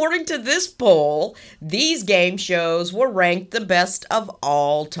 but according to this poll, these game shows were ranked the best of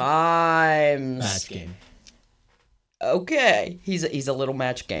all times. Match Game. Okay, he's a little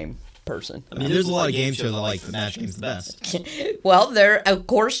Match Game person. I mean, there's a lot of game shows I like, but Match Game's the best. Well, of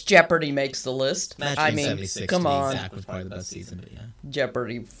course, Jeopardy makes the list. Match Game 76 come to be on. exact was probably the best season, but yeah.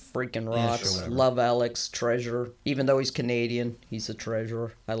 Jeopardy freaking rocks. Yeah, sure, whatever. Love Alex, treasure. Even though he's Canadian, he's a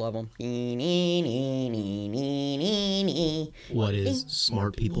treasure. I love him. What is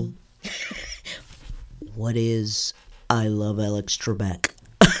smart people? What is I love Alex Trebek?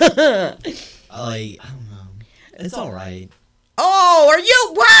 I don't know. It's alright. Oh, are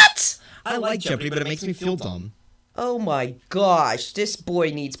you what? I like Jeopardy, but it makes me feel dumb. Oh my gosh, this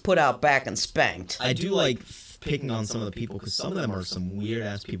boy needs put out back and spanked. I do like picking on some of the people, because some of them are some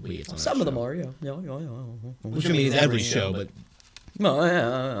weird-ass people he gets on Some that of them show. are, yeah. Which, I mean, is every show, but...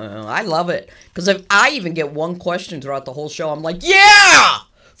 I love it. Because if I even get one question throughout the whole show, I'm like, yeah!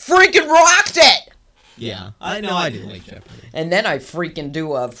 Freaking rocked it! Yeah, I know I do like Jeopardy. And then I freaking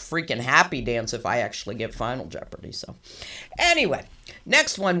do a freaking happy dance if I actually get Final Jeopardy. So, anyway,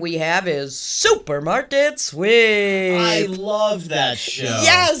 next one we have is Supermarket Sweep. I love that show.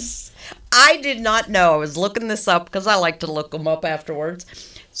 Yes! I did not know. I was looking this up because I like to look them up afterwards.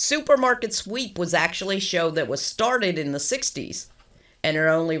 Supermarket Sweep was actually a show that was started in the 60s. And it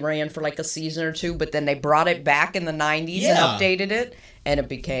only ran for like a season or two, but then they brought it back in the 90s and updated it. And it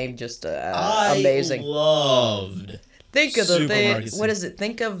became just amazing. I loved Think of the thing. Supermarket What is it?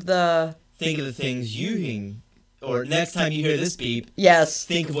 Think of the things you can or next time you hear this beep, Yes.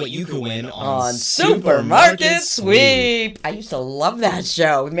 think of what you could win On Supermarket Sweep. I used to love that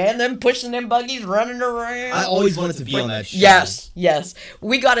show. Man, them pushing them buggies, running around. I always wanted to be on that show. Yes.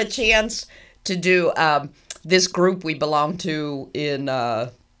 We got a chance to do this group we belonged to in, I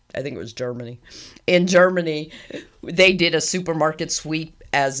think it was Germany. In Germany, they did a supermarket sweep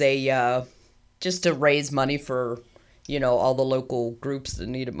as a, just to raise money for, all the local groups that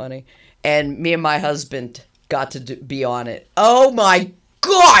needed money. And me and my husband got to be on it. Oh my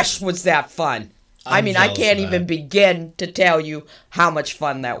gosh, was that fun. I can't even begin to tell you how much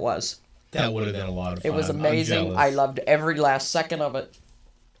fun that was. That would have been a lot of fun. It was amazing. I loved every last second of it.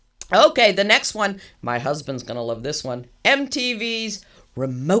 Okay, the next one. My husband's going to love this one. MTV's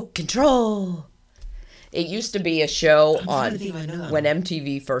Remote Control. It used to be a show on when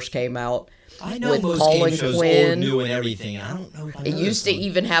MTV first came out. I know with most Colin game shows, Quinn. old, new, and everything. I don't know if I know It used to one.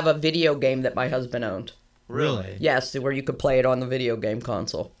 even have a video game that my husband owned. Really? Yes, where you could play it on the video game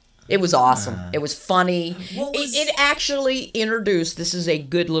console. It was awesome. It was funny. It actually introduced, this is a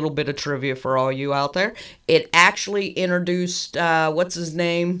good little bit of trivia for all you out there. It actually introduced, what's his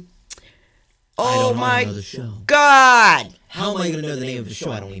name? Oh my God! How am I going to know the name of the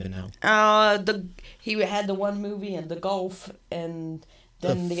show? I don't even know. He had the one movie and the golf, and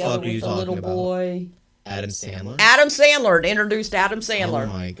then the fuck other are you was the talking little about? boy. Adam Sandler? Adam Sandler. It introduced Adam Sandler.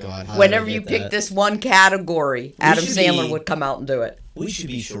 Oh my God. How Whenever did I you get pick that? this one category, Adam should Sandler be- would come out and do it. We should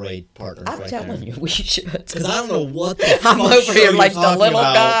be charade partners I'm right telling there. you, we should. Because I don't know what the I'm fuck over show here you're like the talking little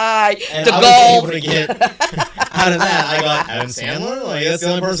about, guy, and the I golf. was able to get out of that. I got Adam Sandler? Like, that's the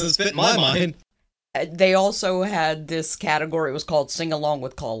only person that's fit in my mind. They also had this category. It was called Sing Along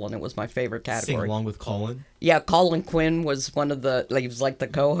with Colin. It was my favorite Sing category. along with Colin? Yeah, Colin Quinn was one of the, he was like the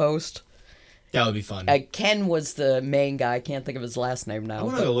co-host. That would be fun. Ken was the main guy. I can't think of his last name now. I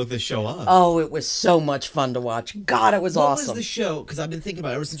want to go look this show up. Oh, it was so much fun to watch. God, it was awesome. What was the show? Because I've been thinking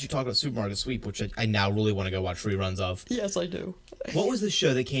about it ever since you talked about Supermarket Sweep, which I now really want to go watch reruns of. Yes, I do. What was the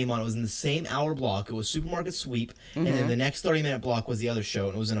show that came on? It was in the same hour block. It was Supermarket Sweep, and then the next 30-minute block was the other show,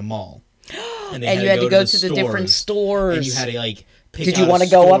 and it was in a mall. And, And you had to go to the different stores. And you had to, like, pick Did out you want a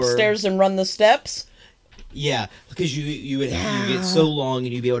to go store. upstairs and run the steps? Yeah, because you would get so long,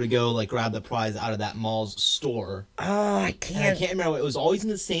 and you'd be able to go, like, grab the prize out of that mall's store. Oh, I And I can't. can't remember. It was always in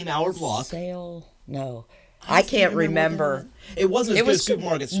the same hour block. Sale? No. I can't remember. It wasn't as It good was as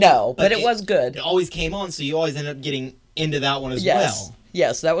Supermarket Sweep. No, but it was good. It always came on, so you always ended up getting into that one as Yes. well.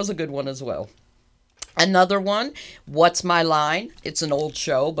 Yes, that was a good one as well. Another one, What's My Line? It's an old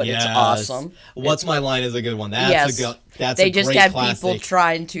show, but it's awesome. What's My Line is a good one. That's Yes. that's They a just great had classic. people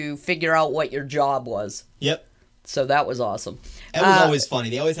trying to figure out what your job was. Yep. So that was awesome. It was always funny.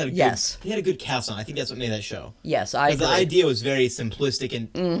 They always had a good, yes. They had a good cast on. I think that's what made that show. Yes, I agree. The idea was very simplistic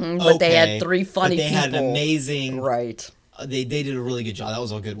and but they had three funny but they had an people. amazing. Right. They did a really good job. That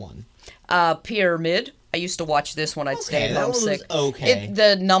was a good one. Pyramid. I used to watch this when I'd stay Okay, at that home one was sick. okay.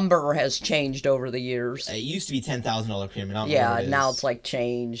 The number has changed over the years. It used to be $10,000 pyramid. I don't know Yeah, what it now is. it's like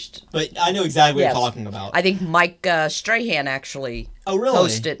changed. But I know exactly what Yes. you're talking about. I think Mike Strahan actually really?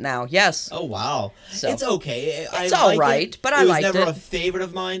 hosts it now. Yes. Oh wow, So- it's okay. It's all right, but I liked it. was never it. a favorite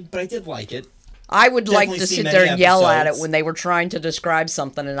of mine, but I did like it. I would like Definitely to seen sit many there and yell at it episodes. when they were trying to describe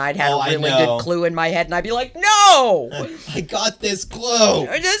something and I'd had Oh, a I really know. good clue in my head and I'd be like, no! I got this clue.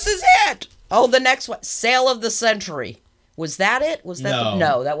 This is it! Oh, the next one. Sale of the Century. Was that it? Was that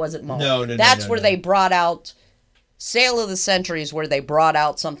No. that wasn't Mo. No, no, That's no, where no. they brought out Sale of the Century is where they brought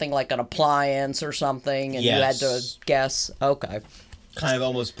out something like an appliance or something and you had to Yes. guess. Okay. Kind of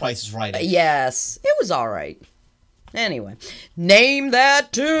almost Price is Right. Yes. It was all right. Anyway. Name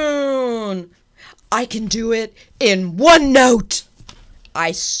that tune. I can do it in one note.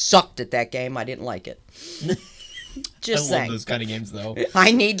 I sucked at that game. I didn't like it. Just I love saying. those kind of games though.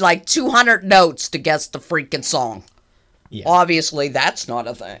 I need like 200 notes to guess the freaking song. Yeah. Obviously, that's not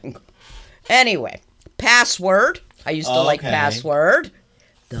a thing. Anyway, Password. I used to like Okay. Password.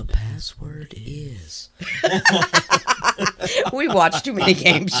 The password is. We watch too many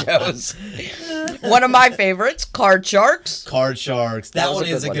game shows. One of my favorites, Card Sharks. Card Sharks. That was one a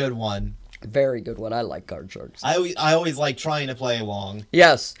good is a one. good one. Very good one. I like Card Sharks. I always like trying to play along.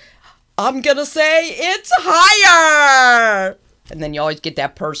 Yes. I'm gonna say it's higher! And then you always get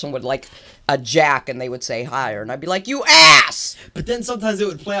that person with like a jack and they would say higher. And I'd be like, you ass! But then sometimes it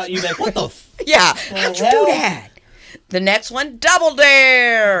would play out and you'd be like, what the f? Yeah, how'd you do hell? that? The next one, Double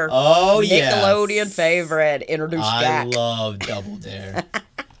Dare! Oh, yeah. Nickelodeon favorite. Introduced I Jack. love Double Dare.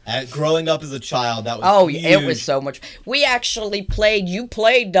 Growing up as a child, that was Oh, huge. it was so much. We actually you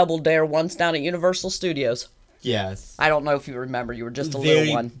played Double Dare once down at Universal Studios. Yes. I don't know if you remember. You were just a Very-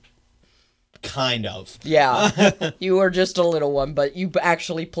 little one. kind of. Yeah, you were just a little one, but you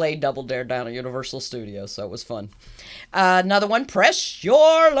actually played Double Dare down at Universal Studios, so it was fun. Another one, Press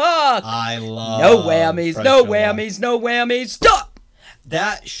Your Luck. I love No whammies, Press no Your Luck. whammies, no whammies. Stop.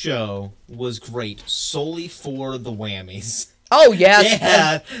 That show was great solely for the whammies. Oh yes, They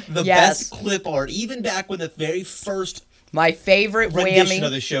had the yes. best clip art, even back when the very first My favorite rendition whammy.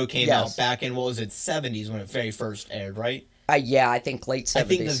 of the show came Yes. out back in, what was it, 70s when it very first aired, right? Yeah, I think late 70s. I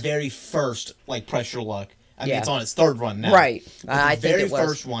think the very first, like, Press Your Luck. I mean, Yeah. it's on its third run now. Right. But I the think very it was.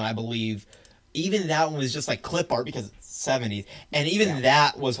 first one, I believe, even that one was just like clip art because it's 70s. And even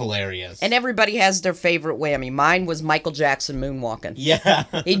that was hilarious. And everybody has their favorite whammy. Mine was Michael Jackson moonwalking. yeah.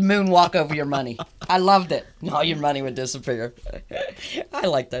 He'd moonwalk over your money. I loved it. And all your money would disappear. I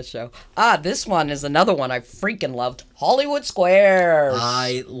like that show. This one is another one I freaking loved. Hollywood Squares.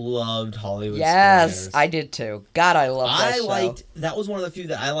 I loved Hollywood Yes, Squares. I did too. God, I love that show. That was one of the few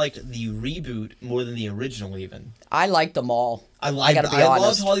that I liked the reboot more than the original even. I liked them all. I gotta be loved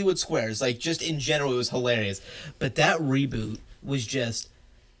honest. Hollywood Squares. Like, just in general, it was hilarious. But that reboot was just...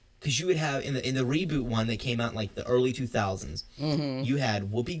 Because you would have... In the reboot one that came out in, like, the early 2000s, you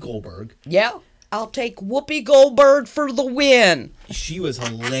had Whoopi Goldberg. Yeah, I'll take Whoopi Goldberg for the win. She was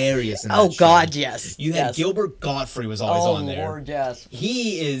hilarious in that Oh, show. God, yes. You had Yes. Gilbert Godfrey was always Oh, on there. Lord, yes.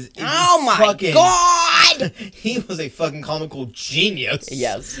 He is... Oh, my fucking, God! He was a fucking comical genius.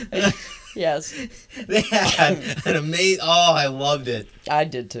 Yes. Yes, They had an amazing... Oh, I loved it. I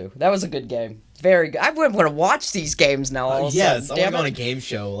did too. That was a good game. Very good. I would want to watch these games now all of a Yes, sudden. I want to Damn go on a it. game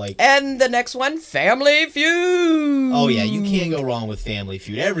show. Like, And the next one, Family Feud. oh yeah, you can't go wrong with Family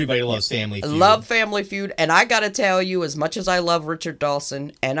Feud. Everybody loves Family I Feud. love Family Feud, and I gotta tell you, as much as I love Richard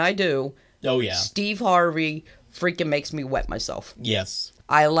Dawson, and I do, Oh yeah. Steve Harvey freaking makes me wet myself. Yes.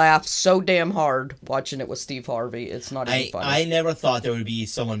 I laugh so damn hard watching it with Steve Harvey. It's not even funny. I never thought there would be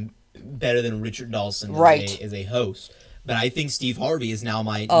someone better than Richard Dawson Right. as a host. But I think Steve Harvey is now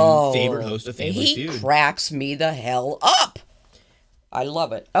my Oh, new favorite host of Family he Feud. cracks me the hell up. I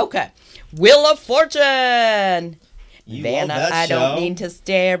love it. Okay. Wheel of Fortune. You Vanna, love that I show? don't mean to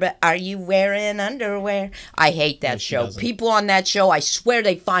stare, but are you wearing underwear? I hate that she show. doesn't. People on that show, I swear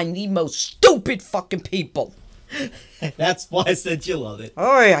they find the most stupid fucking people. That's why I said you love it.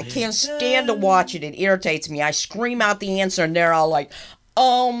 Oh, I can't stand to watch it. It irritates me. I scream out the answer, and they're all like,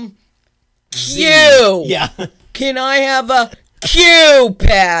 Q. Yeah. Can I have a Q,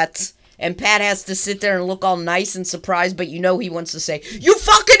 Pat? And Pat has to sit there and look all nice and surprised, but you know he wants to say, you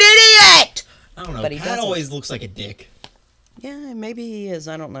fucking idiot! I don't know. But he Pat doesn't. always looks like a dick. Yeah, maybe he is.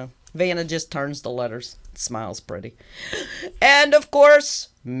 I don't know. Vanna just turns the letters. Smiles pretty. And, of course,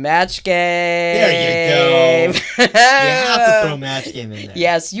 Match Game. There you go. You have to throw Match Game in there.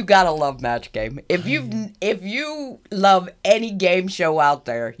 Yes, you gotta love Match Game. If you love any game show out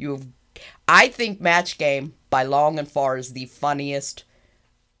there, I think Match Game by long and far is the funniest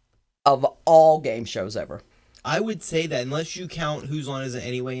of all game shows ever. I would say that unless you count Who's On Is It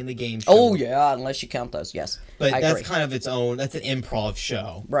Anyway in the game show. Oh yeah, unless you count those, yes. But I that's agree. kind of its own. That's an improv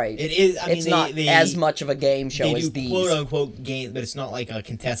show. Right. It is. I mean, It's not as much of a game show They as do these, quote unquote game, but it's not like a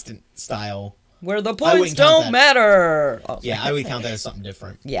contestant style. where the I points wouldn't count don't that. matter. Oh, Yeah, I would count that as something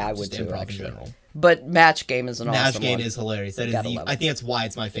different. Yeah, I Just would too, improv actually. in general. But Match Game is an Match awesome Game one. is hilarious. That is Gotta love I it. think that's why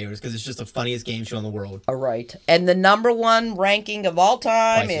it's my favorite, because it's just the funniest game show in the world. All right. And the number one ranking of all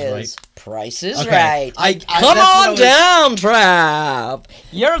time Price is is Price is Okay. Right. I- Come that's what I on was- down, Trav.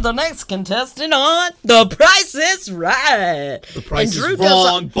 You're the next contestant on The Price is Right. The price And Drew is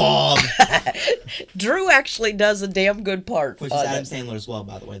wrong, Bob. Drew actually does a damn good part. Which is on Adam it. Sandler as well,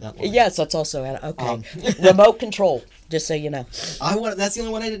 by the way. That line. Yes, that's also Adam. Okay. Remote Control, just so you know. That's the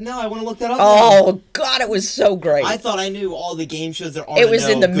only one I didn't know. I want to look that up. Oh, God, it was so great. I thought I knew all the game shows there are. It to was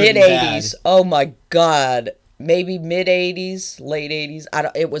know, in the good mid and bad. 80s. Oh my God. Maybe mid 80s, late 80s.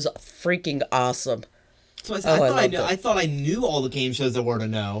 It was freaking awesome. So I I thought I knew all the game shows there were to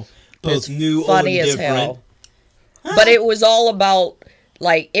know. Both It's new, funny old, and as different. hell. But it was all about,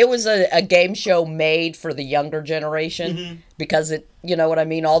 like, it was a game show made for the younger generation Mm-hmm. because it, you know what I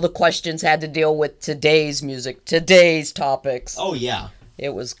mean? All the questions had to deal with today's music, today's topics. Oh yeah.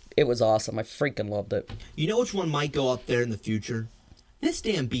 It was awesome. I freaking loved it. You know which one might go up there in the future? This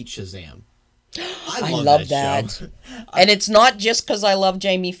damn beat Shazam. I love that. show. And it's not just because I love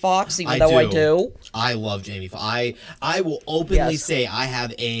Jamie Foxx, even though I do. I love Jamie Foxx. I will openly Yes. say I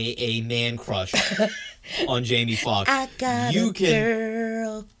have a man crush on Jamie Foxx. I got You a can.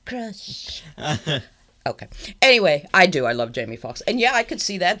 girl crush. Okay. Anyway, I do. I love Jamie Foxx. And yeah, I could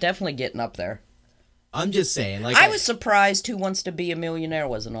see that definitely getting up there. I'm just saying, like I was surprised Who Wants to Be a Millionaire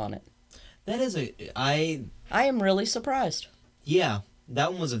wasn't on it. That is I am really surprised. yeah.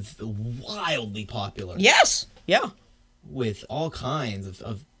 That one was wildly popular. Yes. Yeah. With all kinds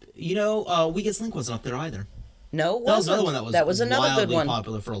of Weakest Link wasn't up there either. No, it That was wasn't. another one that was another good wildly one.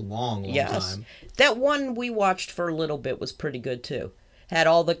 popular for a long Yes. time. That one we watched for a little bit was pretty good too. Had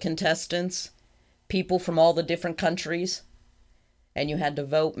all the contestants, people from all the different countries, and you had to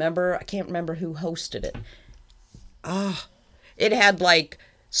vote. Remember? I can't remember who hosted it. It had like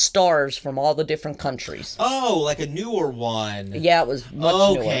stars from all the different countries. Oh, like a newer one. Yeah, it was much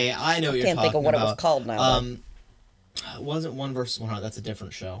newer. Okay, I know what you're talking about. Can't think of what it was called now. It wasn't One versus 100. That's a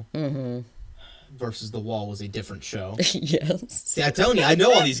different show. Mm-hmm. Versus the Wall was a different show. Yes. See, I'm telling you, I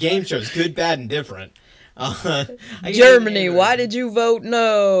know all these game shows, good, bad, and different. Germany, why did you vote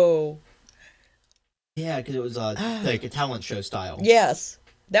no? Yeah, because it was like a talent show style. Yes.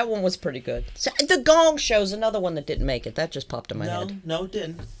 That one was pretty good. So, the Gong Show's another one that didn't make it. That just popped in my head. No, it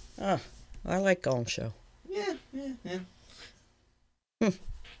didn't. Oh, I like Gong Show. Yeah.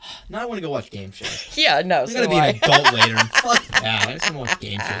 Now I want to go watch game shows. Yeah, no, I'm so gonna be do I. an adult later, and fuck that. I just want to watch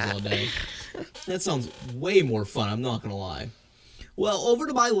game shows all day. That sounds way more fun, I'm not gonna lie. Well, over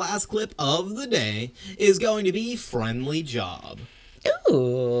to my last clip of the day is going to be Friendly Job.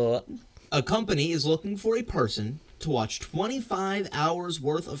 Ooh. A company is looking for a person to watch 25 hours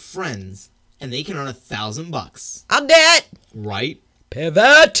worth of Friends, and they can earn $1,000. I'm dead. Right?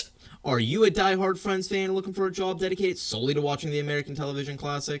 Pivot. Are you a diehard Friends fan looking for a job dedicated solely to watching the American television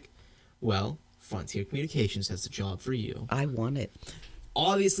classic? Well, Frontier Communications has the job for you. I want it.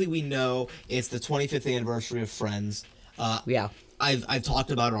 Obviously, we know it's the 25th anniversary of Friends. Yeah. I've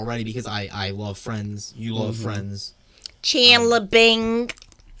talked about it already because I love Friends. You love Friends. Chandler Bing.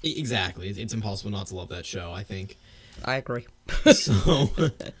 Exactly. It's impossible not to love that show, I think. I agree. So,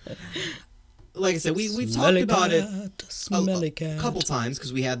 like I said, we've talked about it a couple times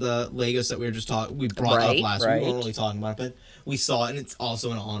because we had the Legos that we brought up last week. We weren't really talking about it, but we saw it, and it's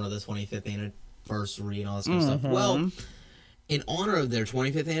also in honor of the 25th anniversary and all this kind of stuff. Well, in honor of their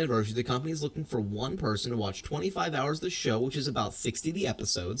 25th anniversary, the company is looking for one person to watch 25 hours of the show, which is about 60 of the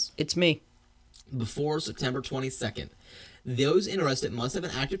episodes, It's me. before September 22nd. Those interested must have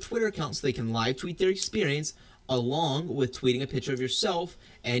an active Twitter account so they can live tweet their experience, along with tweeting a picture of yourself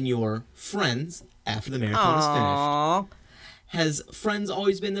and your friends after the marathon is finished. Aww. Has Friends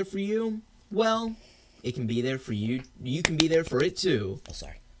always been there for you? Well, it can be there for you. You can be there for it too. Oh,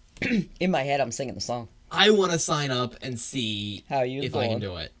 sorry. In my head, I'm singing the song. I want to sign up and see How you if I can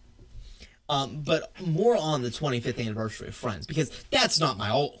do it. But more on the 25th anniversary of Friends, because that's not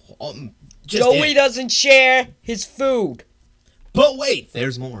my just Joey it. doesn't share his food. But wait,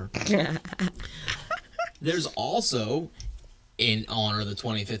 there's more. There's also, in honor of the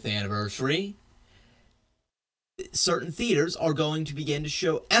 25th anniversary, certain theaters are going to begin to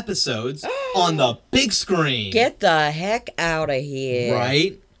show episodes on the big screen. Get the heck out of here.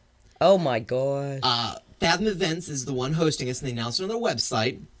 Right? Oh my god. Fathom Events is the one hosting us, and they announced it on their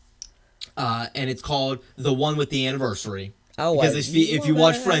website. And it's called The One with the Anniversary. Oh, because if you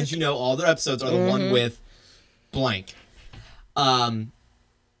watch Friends, you know all their episodes are the one with blank.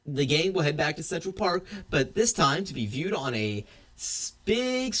 The game will head back to Central Park, but this time to be viewed on a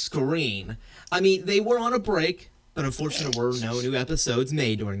big screen. I mean, they were on a break, but unfortunately there were no new episodes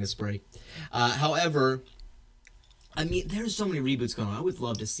made during this break. However, I mean, there's so many reboots going on. I would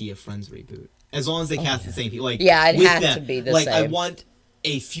love to see a Friends reboot. As long as they cast the same people. Like, yeah, it with has them. to be the like, same. I want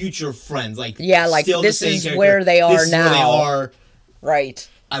a future Friends. Like, Yeah, like, still this the same is character. where they are This is where they now. are. Right.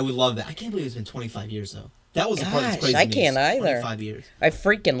 I would love that. I can't believe it's been 25 years, though. That was the part that's Gosh, crazy I to me. can't It's either. 25 years. I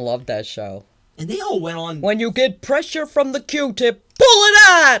freaking love that show. And they all went on... When you get pressure from the Q-tip, pull it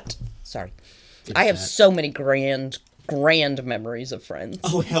out! Sorry. I have so many grand memories of Friends.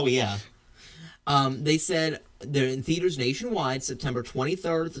 Oh, hell yeah. They said they're in theaters nationwide September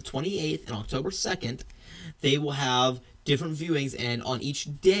 23rd to 28th and October 2nd. They will have different viewings, and on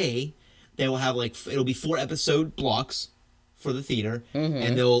each day, they will have, like, it'll be 4 episode blocks for the theater,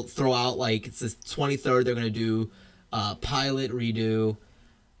 and they'll throw out, like, it's the 23rd, they're going to do pilot, redo,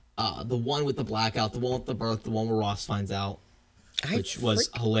 the one with the blackout, the one with the birth, the one where Ross finds out, which was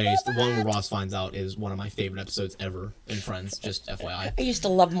hilarious. The one where Ross finds out is one of my favorite episodes ever in Friends, just FYI. I used to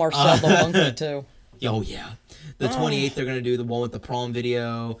love Marcel the Monkey, too. Oh, yeah. The 28th, they're going to do the one with the prom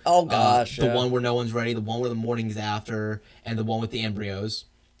video. Oh, gosh, The yeah. one where no one's ready, the one where the morning's after, and the one with the embryos.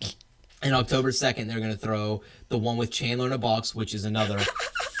 And October 2nd, they're going to throw the one with Chandler in a box, which is another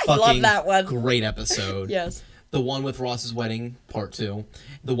fucking that one. great episode. Yes. The one with Ross's wedding, part 2.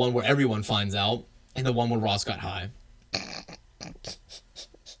 The one where everyone finds out. And the one where Ross got high.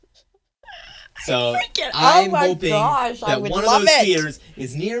 So Freaking- I'm oh my hoping gosh, I that would one of love those it. theaters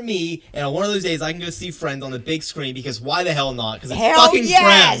is near me, and on one of those days I can go see Friends on the big screen, because why the hell not? Because it's Hell fucking Friends.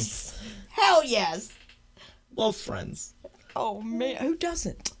 yes! Hell yes! Love Friends. Oh man, who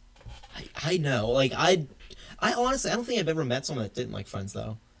doesn't? I know. Like, I honestly, I don't think I've ever met someone that didn't like Friends,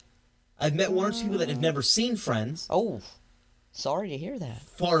 though. I've met one or two people that have never seen Friends. Oh, sorry to hear that.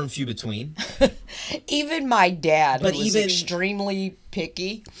 Far and few between. Even my dad, But who was even- extremely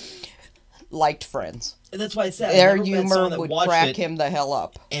picky, liked Friends. And that's why I said Their I've never met humor someone that would watched crack it him the hell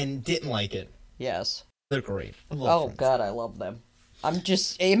up. and didn't like it. Yes. They're great. I love Oh Friends. God, I love them. I'm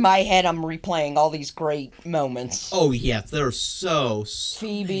just in my head. I'm replaying all these great moments. Oh yes, there are so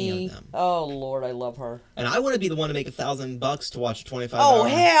many Phoebe. of them. Oh Lord, I love her. And I want to be the one to make $1,000 to watch a 25 Oh hour.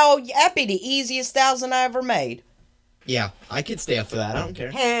 hell, that'd be the easiest 1,000 I ever made. Yeah, I could stay up for that. I don't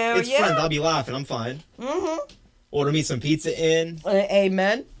care. Hell It's yeah. Friends. I'll be laughing. I'm fine. Mm-hmm. Order me some pizza in.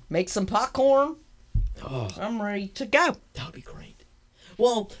 Amen. Make some popcorn. Oh, I'm ready to go. that would be great.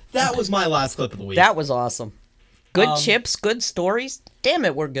 Well, that was my last clip of the week. That was awesome. Good Um, chips, good stories. Damn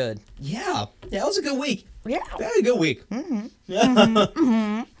it, we're good. Yeah, that was a good week. Yeah. Very good week.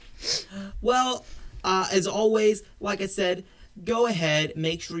 Well, as always, like I said, go ahead,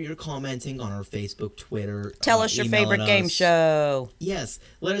 make sure you're commenting on our Facebook, Twitter. Tell us your emailing favorite game us. show. Yes,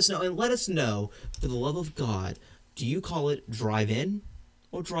 let us know, and let us know, for the love of God, do you call it drive-in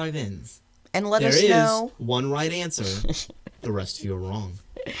or drive-ins? And let There us is know. one right answer. The rest of you are wrong.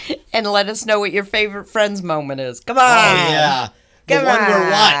 And let us know what your favorite Friends moment is. Come on. Oh yeah, the Come one on.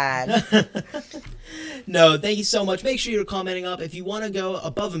 where what? No, thank you so much. Make sure you're commenting up. If you want to go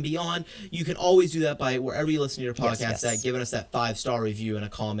above and beyond, you can always do that by wherever you listen to your podcast yes. giving us that 5-star review and a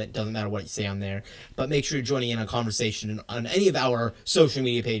comment. Doesn't matter what you say on there. But make sure you're joining in a conversation on any of our social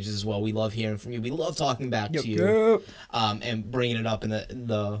media pages as well. We love hearing from you. We love talking back to you. And bringing it up in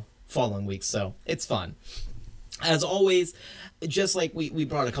the following weeks. So it's fun. As always, just like we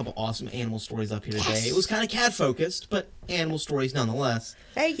brought a couple awesome animal stories up here today. Yes. It was kind of cat focused, but animal stories nonetheless.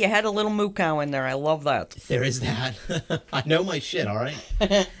 Hey, you had a little moo cow in there. I love that. There is that. I know my shit, all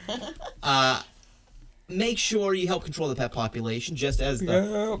right? Make sure you help control the pet population, just as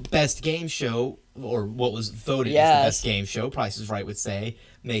the best game show, or what was voted as the Yes. best game show, Price is Right would say.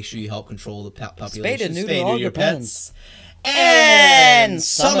 Make sure you help control the pet population. neuter, all your depends. pets. And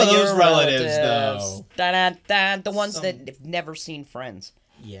some of those relatives, though. The ones Some- that have never seen Friends.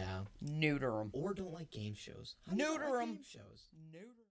 Yeah. Neuter them. Or don't like game shows. How do you Neuter like 'em. game shows? Neuter.